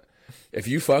that. If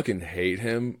you fucking hate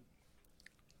him,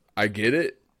 I get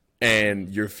it, and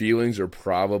your feelings are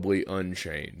probably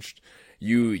unchanged.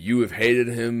 You have hated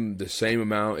him the same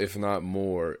amount, if not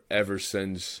more, ever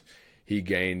since he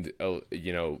gained,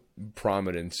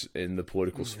 prominence in the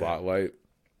political spotlight.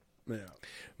 Yeah.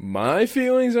 My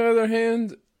feelings, on the other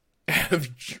hand, have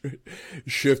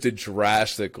shifted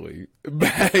drastically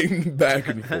back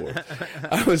and forth.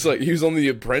 I was like, he was on The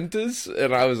Apprentice,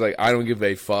 and I was like, I don't give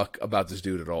a fuck about this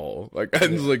dude at all. Like, I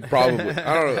was like, probably,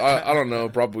 I don't know,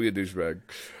 probably a douchebag,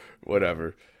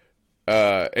 whatever.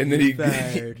 And then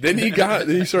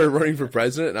he started running for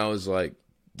president, and I was like,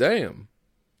 damn.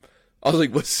 I was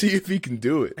like, let's see if he can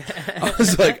do it. I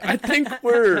was like, I think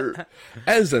we're,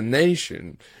 as a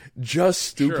nation, just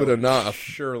stupid enough.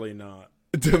 Surely not.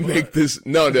 To make this.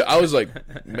 No, dude, I was like,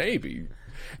 maybe.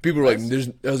 People were like,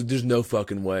 there's no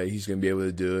fucking way he's going to be able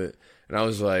to do it. And I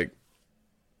was like,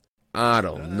 I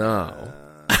don't know.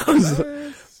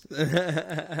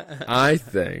 I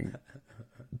think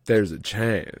there's a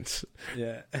chance.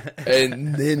 Yeah.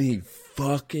 And then he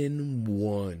fucking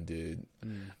won, dude.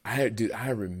 I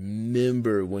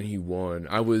remember when he won.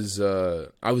 I was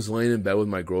laying in bed with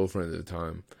my girlfriend at the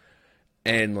time,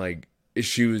 and like,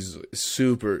 she was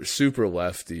super, super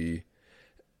lefty,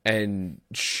 and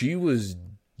she was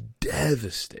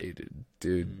devastated,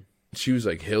 dude. She was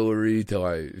like, Hillary's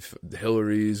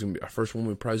gonna be our first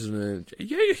woman president.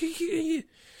 Yeah.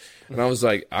 And I was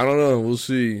like, I don't know, we'll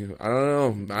see. I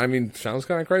don't know. I mean, sounds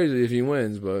kind of crazy if he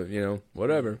wins, but, you know,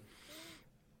 whatever.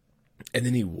 And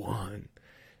then he won.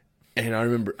 And I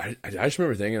remember, I just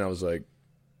remember thinking, I was like,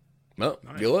 well,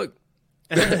 good luck.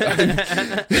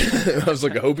 I was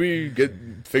like, I hope he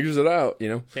figures it out, you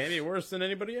know? Can't be worse than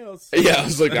anybody else. Yeah, I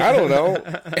was like, I don't know.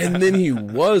 And then he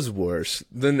was worse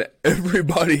than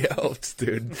everybody else,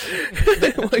 dude.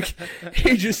 Like,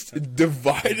 he just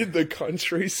divided the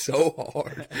country so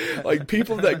hard. Like,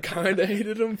 people that kind of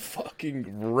hated him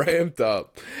fucking ramped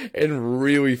up and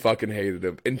really fucking hated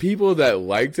him. And people that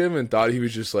liked him and thought he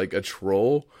was just like a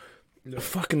troll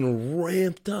fucking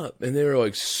ramped up. And they were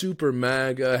like super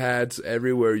MAGA hats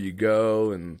everywhere you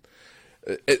go. And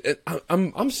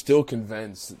I'm still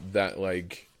convinced that,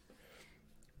 like,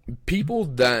 people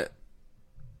that,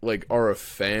 like, are a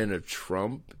fan of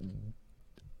Trump,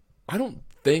 I don't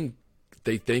think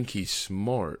they think he's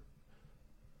smart.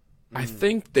 I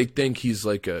think they think he's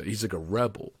like a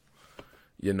rebel,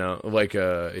 you know, like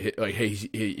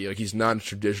he's not a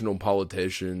traditional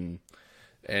politician,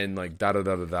 and like da da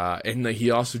da da da, and like,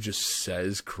 he also just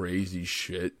says crazy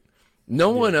shit. No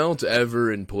one else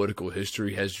ever in political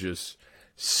history has just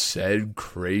said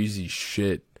crazy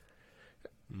shit,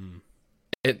 and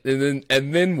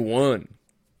then won,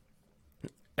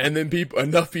 and then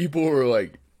enough people were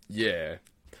like, yeah,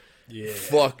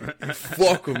 fuck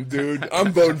him, dude.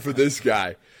 I'm voting for this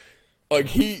guy. Like,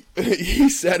 he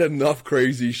said enough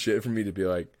crazy shit for me to be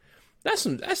like, that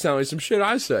sounds like some shit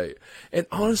I say. And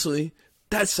honestly,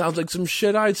 that sounds like some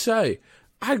shit I'd say.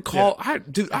 I'd call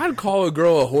a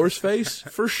girl a horse face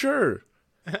for sure.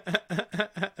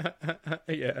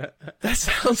 Yeah. That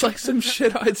sounds like some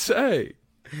shit I'd say.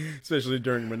 Especially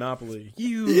during Monopoly.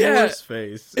 Yeah. Horse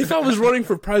face. If I was running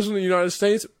for president of the United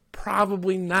States,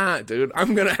 probably not, dude.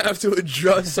 I'm going to have to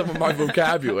adjust some of my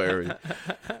vocabulary.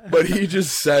 But he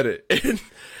just said it.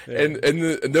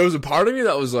 And there was a part of me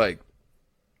that was like,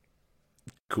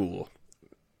 cool.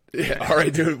 Yeah, all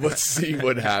right, dude, let's see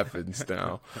what happens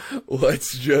now.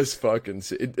 Let's just fucking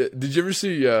see. Did you ever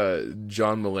see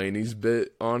John Mulaney's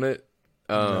bit on it?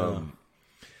 No.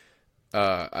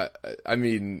 I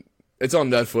mean, It's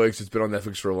on Netflix. It's been on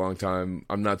Netflix for a long time.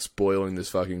 I'm not spoiling this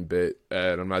fucking bit,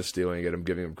 and I'm not stealing it. I'm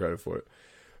giving him credit for it.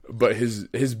 But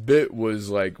his bit was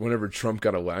like, whenever Trump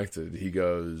got elected, he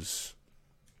goes,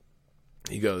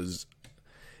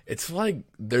 it's like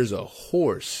there's a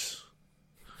horse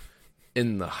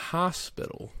in the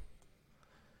hospital.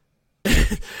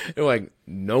 And like,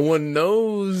 no one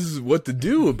knows what to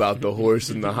do about the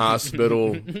horse in the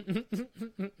hospital,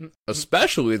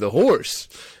 especially the horse.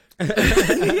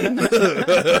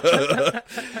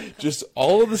 Just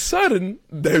all of a sudden,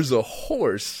 there's a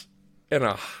horse in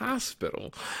a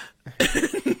hospital.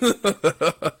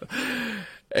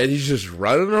 And he's just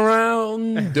running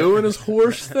around doing his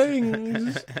horse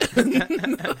things.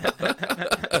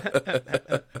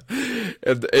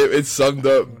 And it summed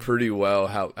up pretty well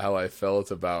how I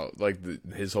felt about like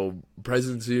his whole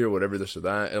presidency or whatever, this or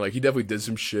that. And like, he definitely did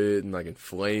some shit and like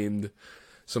inflamed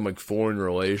some like foreign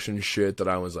relations shit that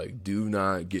I was like, do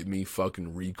not get me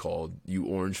fucking recalled, you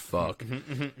orange fuck.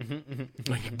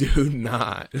 Like, do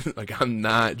not. Like, I'm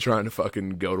not trying to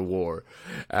fucking go to war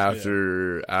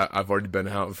after I've already been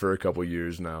out for a couple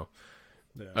years now.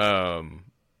 Yeah.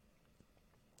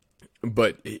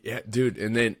 But yeah, dude,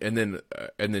 and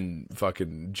then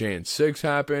fucking Jan 6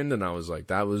 happened, and I was like,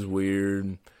 that was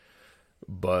weird.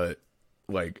 But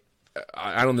like,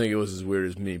 I don't think it was as weird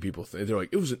as many people think. They're like,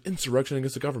 it was an insurrection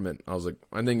against the government. I was like,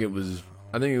 I think it was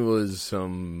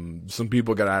some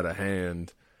people got out of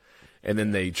hand, and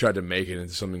then they tried to make it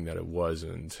into something that it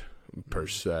wasn't per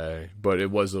se, but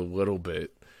it was a little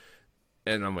bit.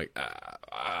 And I'm like,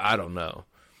 I don't know.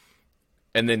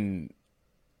 And then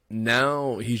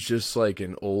now he's just like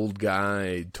an old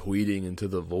guy tweeting into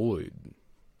the void.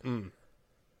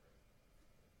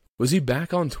 Was he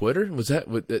back on Twitter?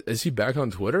 Is he back on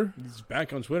Twitter? He's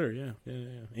back on Twitter, yeah.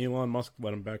 Elon Musk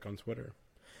let him back on Twitter.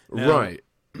 Now, right.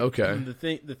 Okay. The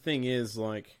thing is,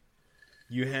 like,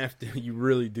 you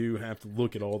really do have to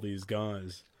look at all these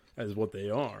guys as what they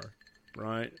are,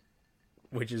 right?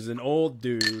 Which is an old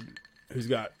dude who's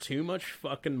got too much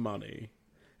fucking money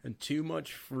and too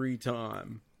much free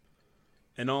time,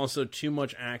 and also too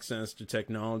much access to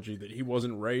technology that he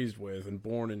wasn't raised with and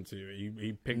born into.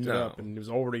 He picked it up, and he was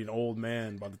already an old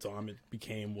man by the time it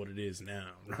became what it is now,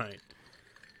 right?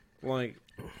 Like,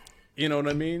 you know what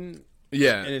I mean?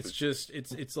 Yeah. And it's just,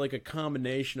 it's like a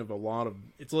combination of a lot of,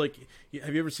 it's like,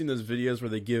 have you ever seen those videos where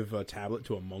they give a tablet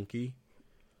to a monkey,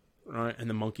 right? And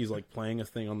the monkey's like playing a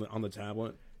thing on the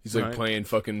tablet. He's like playing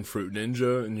fucking Fruit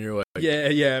Ninja, and you're like,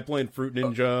 yeah, playing Fruit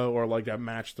Ninja or like that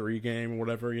Match 3 game or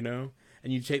whatever, you know?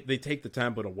 And they take the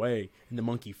tablet away, and the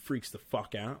monkey freaks the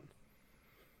fuck out.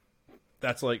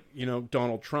 That's like, you know,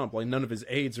 Donald Trump. Like, none of his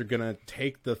aides are gonna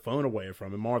take the phone away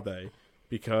from him, are they?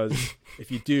 Because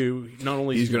if you do, not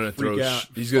only he's gonna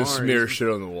he's gonna smear shit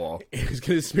on the wall. He's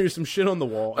gonna smear some shit on the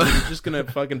wall, and he's just gonna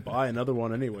fucking buy another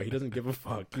one anyway. He doesn't give a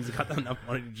fuck. He's got enough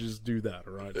money to just do that,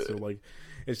 all right? So like,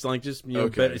 it's like, just, you know,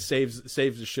 it saves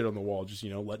the shit on the wall. Just,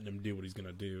 you know, letting him do what he's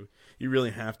gonna do. You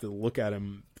really have to look at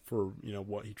him for, you know,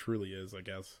 what he truly is, I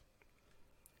guess.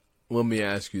 Let me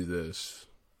ask you this: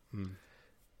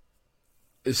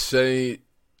 Say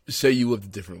you lived a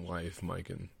different life,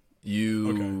 Mikan.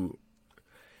 You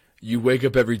wake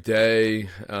up every day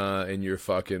in your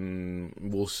fucking,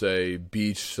 we'll say,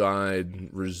 beachside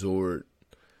resort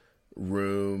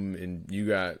room, and you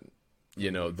got,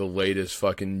 you know, the latest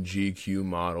fucking GQ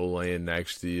model laying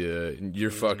next to you, and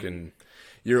you're fucking,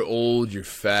 you're old, you're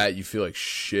fat, you feel like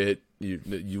shit.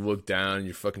 You look down, and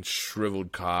your fucking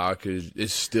shriveled cock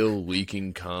is still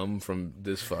leaking cum from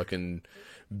this fucking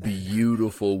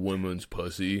beautiful woman's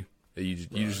pussy. You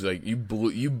just like, you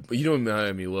don't know how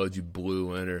many loads you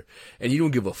blew in her, and you don't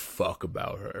give a fuck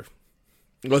about her.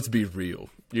 Let's be real.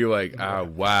 You're like,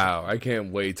 wow, I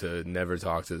can't wait to never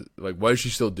talk to, like, why is she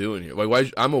still doing here?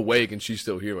 Like, I'm awake and she's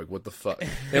still here. Like, what the fuck?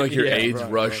 And like, your aides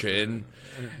rush in.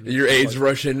 Your aides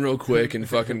rush in real quick and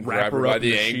fucking grab her by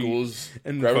the ankles.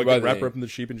 And wrap her up in the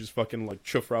sheep and just fucking like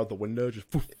chuff her out the window. Just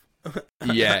poof.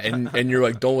 Yeah, and you're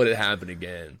like, don't let it happen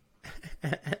again.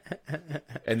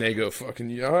 And they go, fucking,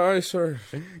 yeah, sir.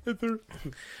 And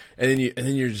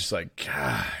then you're just like,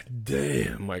 God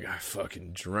damn, like, I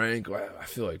fucking drank. I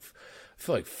feel like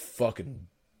fucking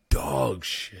dog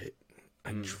shit.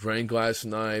 I drank last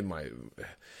night.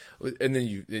 And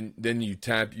then you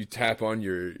tap on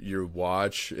your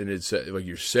watch, and it's like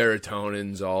your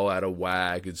serotonin's all out of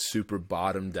whack. It's super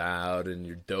bottomed out, and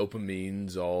your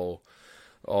dopamine's all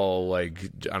like,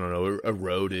 I don't know,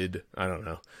 eroded. I don't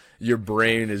know. Your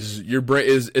brain is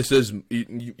it says,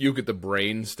 you get the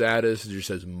brain status, it just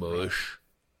says mush.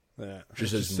 Yeah,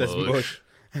 Just says mush.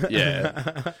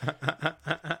 Yeah.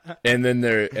 And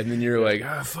then you're like,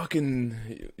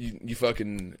 fucking, you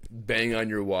fucking bang on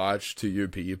your watch to your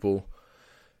people.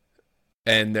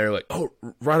 And they're like, oh,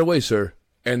 right away, sir.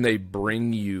 And they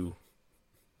bring you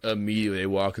immediately. They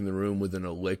walk in the room with an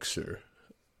elixir,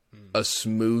 a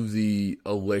smoothie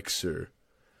elixir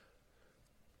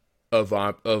of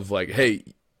like, hey,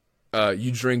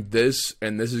 you drink this,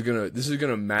 and this is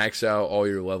gonna max out all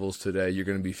your levels today. You're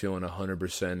gonna be feeling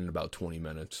 100% in about 20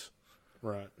 minutes.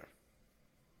 Right.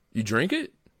 You drink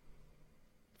it?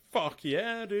 Fuck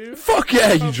yeah, dude. Fuck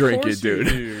yeah, you Of drink course it, dude.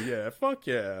 you do. Yeah, fuck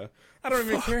yeah. I don't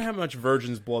even care how much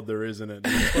virgin's blood there is in it.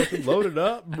 Dude. Fucking load it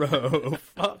up, bro.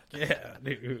 Fuck yeah,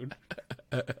 dude.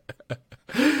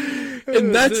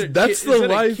 And that's Is the that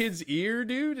life. a kid's ear,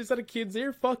 dude? Is that a kid's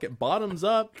ear? Fuck it. Bottoms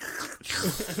up.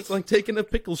 It's like taking a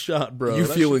pickle shot, bro. You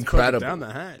That feel shit's fucking incredible. down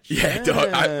the hatch. Yeah, dog.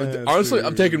 Yes, Honestly, I'm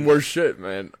dude. taking worse shit,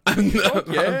 man.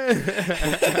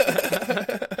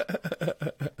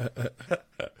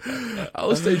 I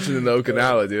was stationed in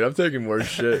Okinawa, dude. I'm taking worse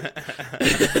shit.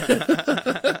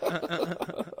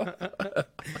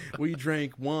 We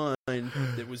drank wine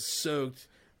that was soaked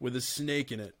with a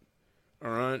snake in it. All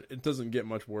right, it doesn't get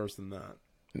much worse than that.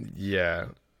 Yeah.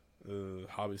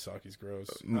 Hobby sake's gross.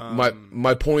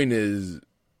 My point is,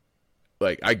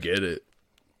 like, I get it.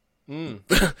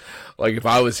 Like, if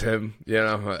I was him, you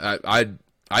know,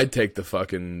 I'd take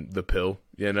the pill,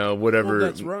 you know, whatever. Well,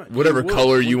 that's right. Whatever You would,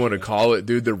 color you wouldn't want to you? call it,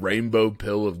 dude. The rainbow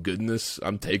pill of goodness.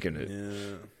 I'm taking it.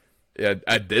 Yeah. Yeah.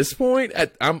 At this point,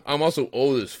 I'm also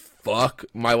old as fuck.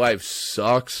 My life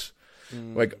sucks.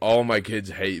 Like, all my kids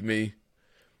hate me.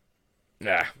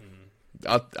 Nah.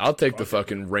 I'll take the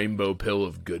fucking rainbow pill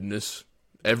of goodness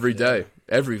every day,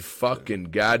 every fucking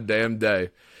goddamn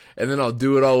day, and then I'll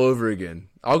do it all over again.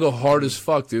 I'll go hard as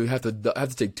fuck, dude. Have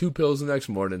to take 2 pills the next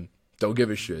morning. Don't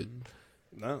give a shit.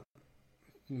 No.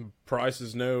 Price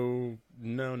is no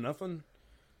nothing.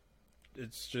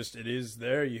 It's just, it is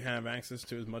there. You have access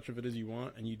to as much of it as you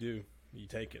want, and you do. You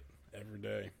take it every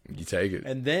day. You take it.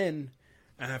 And then,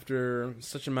 after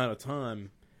such amount of time,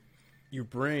 your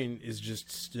brain is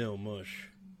just still mush.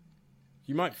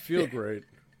 You might feel great,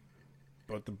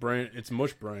 but the brain, it's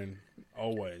mush brain,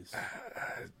 always.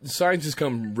 Science has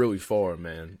come really far,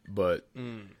 man, but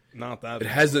Not that. it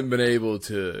hasn't been able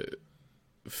to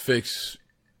fix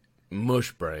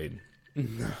mush brain.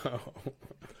 No.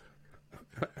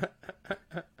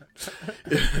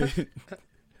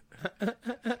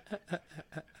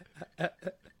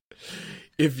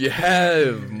 If you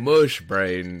have mush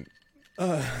brain,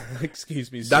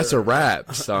 Excuse me, sir. that's a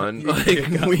wrap, son. Like,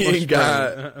 we ain't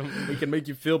got. We can make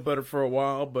you feel better for a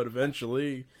while, but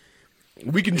eventually...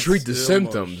 We can treat the still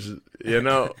symptoms, you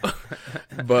know,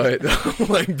 but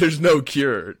like, there's no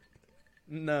cure.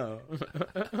 No.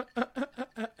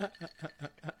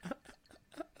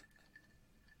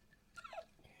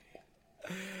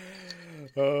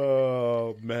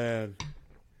 Oh, man.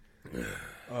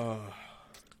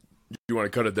 You want to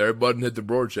cut it there, bud, and hit the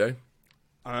broach, eh?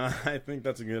 I think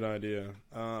that's a good idea.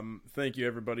 Thank you,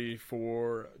 everybody,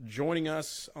 for joining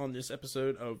us on this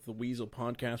episode of the Weasel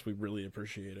Podcast. We really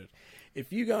appreciate it.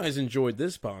 If you guys enjoyed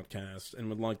this podcast and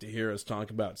would like to hear us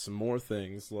talk about some more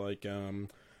things like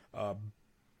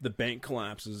the bank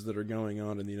collapses that are going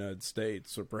on in the United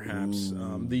States, or perhaps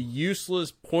the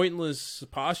useless, pointless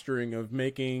posturing of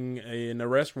making an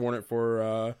arrest warrant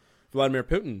for Vladimir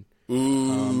Putin,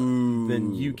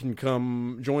 then you can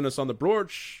come join us on the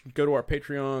Broach. Go to our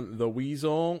Patreon, The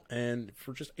Weasel, and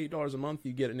for just $8 a month,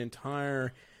 you get an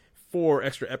entire 4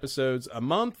 extra episodes a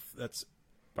month. That's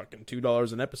fucking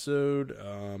 $2 an episode,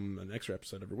 an extra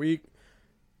episode every week.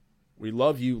 We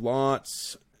love you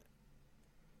lots.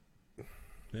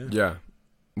 Yeah,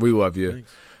 we love you.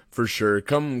 Thanks. For sure.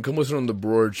 Come listen on the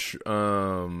Broach.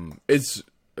 It's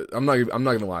I'm not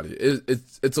gonna lie to you.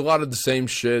 It's a lot of the same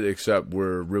shit, except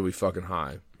we're really fucking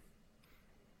high.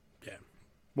 Yeah.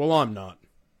 Well, I'm not,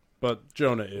 but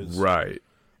Jonah is. Right.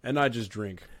 And I just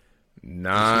drink.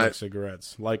 Not Smoke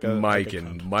cigarettes like a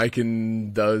Miken.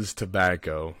 Miken does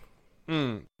tobacco.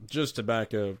 Just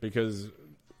tobacco, because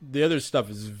the other stuff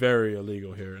is very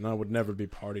illegal here, and I would never be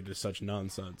party to such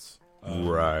nonsense.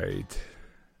 Right.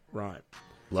 Right.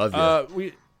 Love you.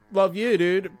 We love you,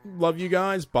 dude. Love you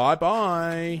guys.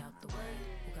 Bye-bye.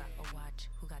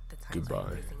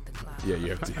 Goodbye. Yeah, you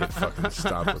have to hit fucking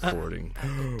stop recording.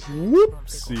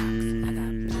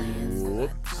 Whoopsie.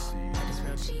 It's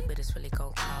real cheap, but it's really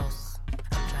cold house.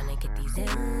 I'm trying to get these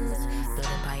ends, build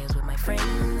empires with my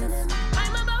friends.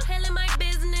 I'm about handling my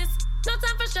business. No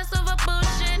time for stress over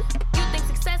bullshit. You think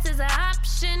success is an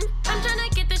option? I'm trying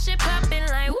to get this shit poppin'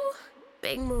 like, woo,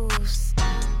 big moves.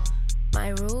 My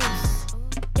rules.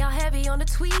 on the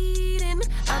tweeting.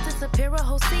 I'll disappear a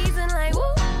whole season like, woo.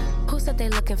 Who said they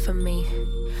looking for me?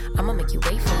 I'ma make you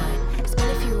wait for it.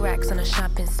 Spend a few racks on a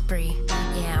shopping spree.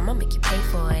 Yeah, I'ma make you pay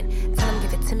for it. Tell them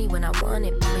give it to me when I want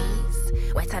it,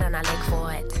 please. Wait out on our leg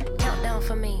for it. Countdown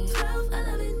for me.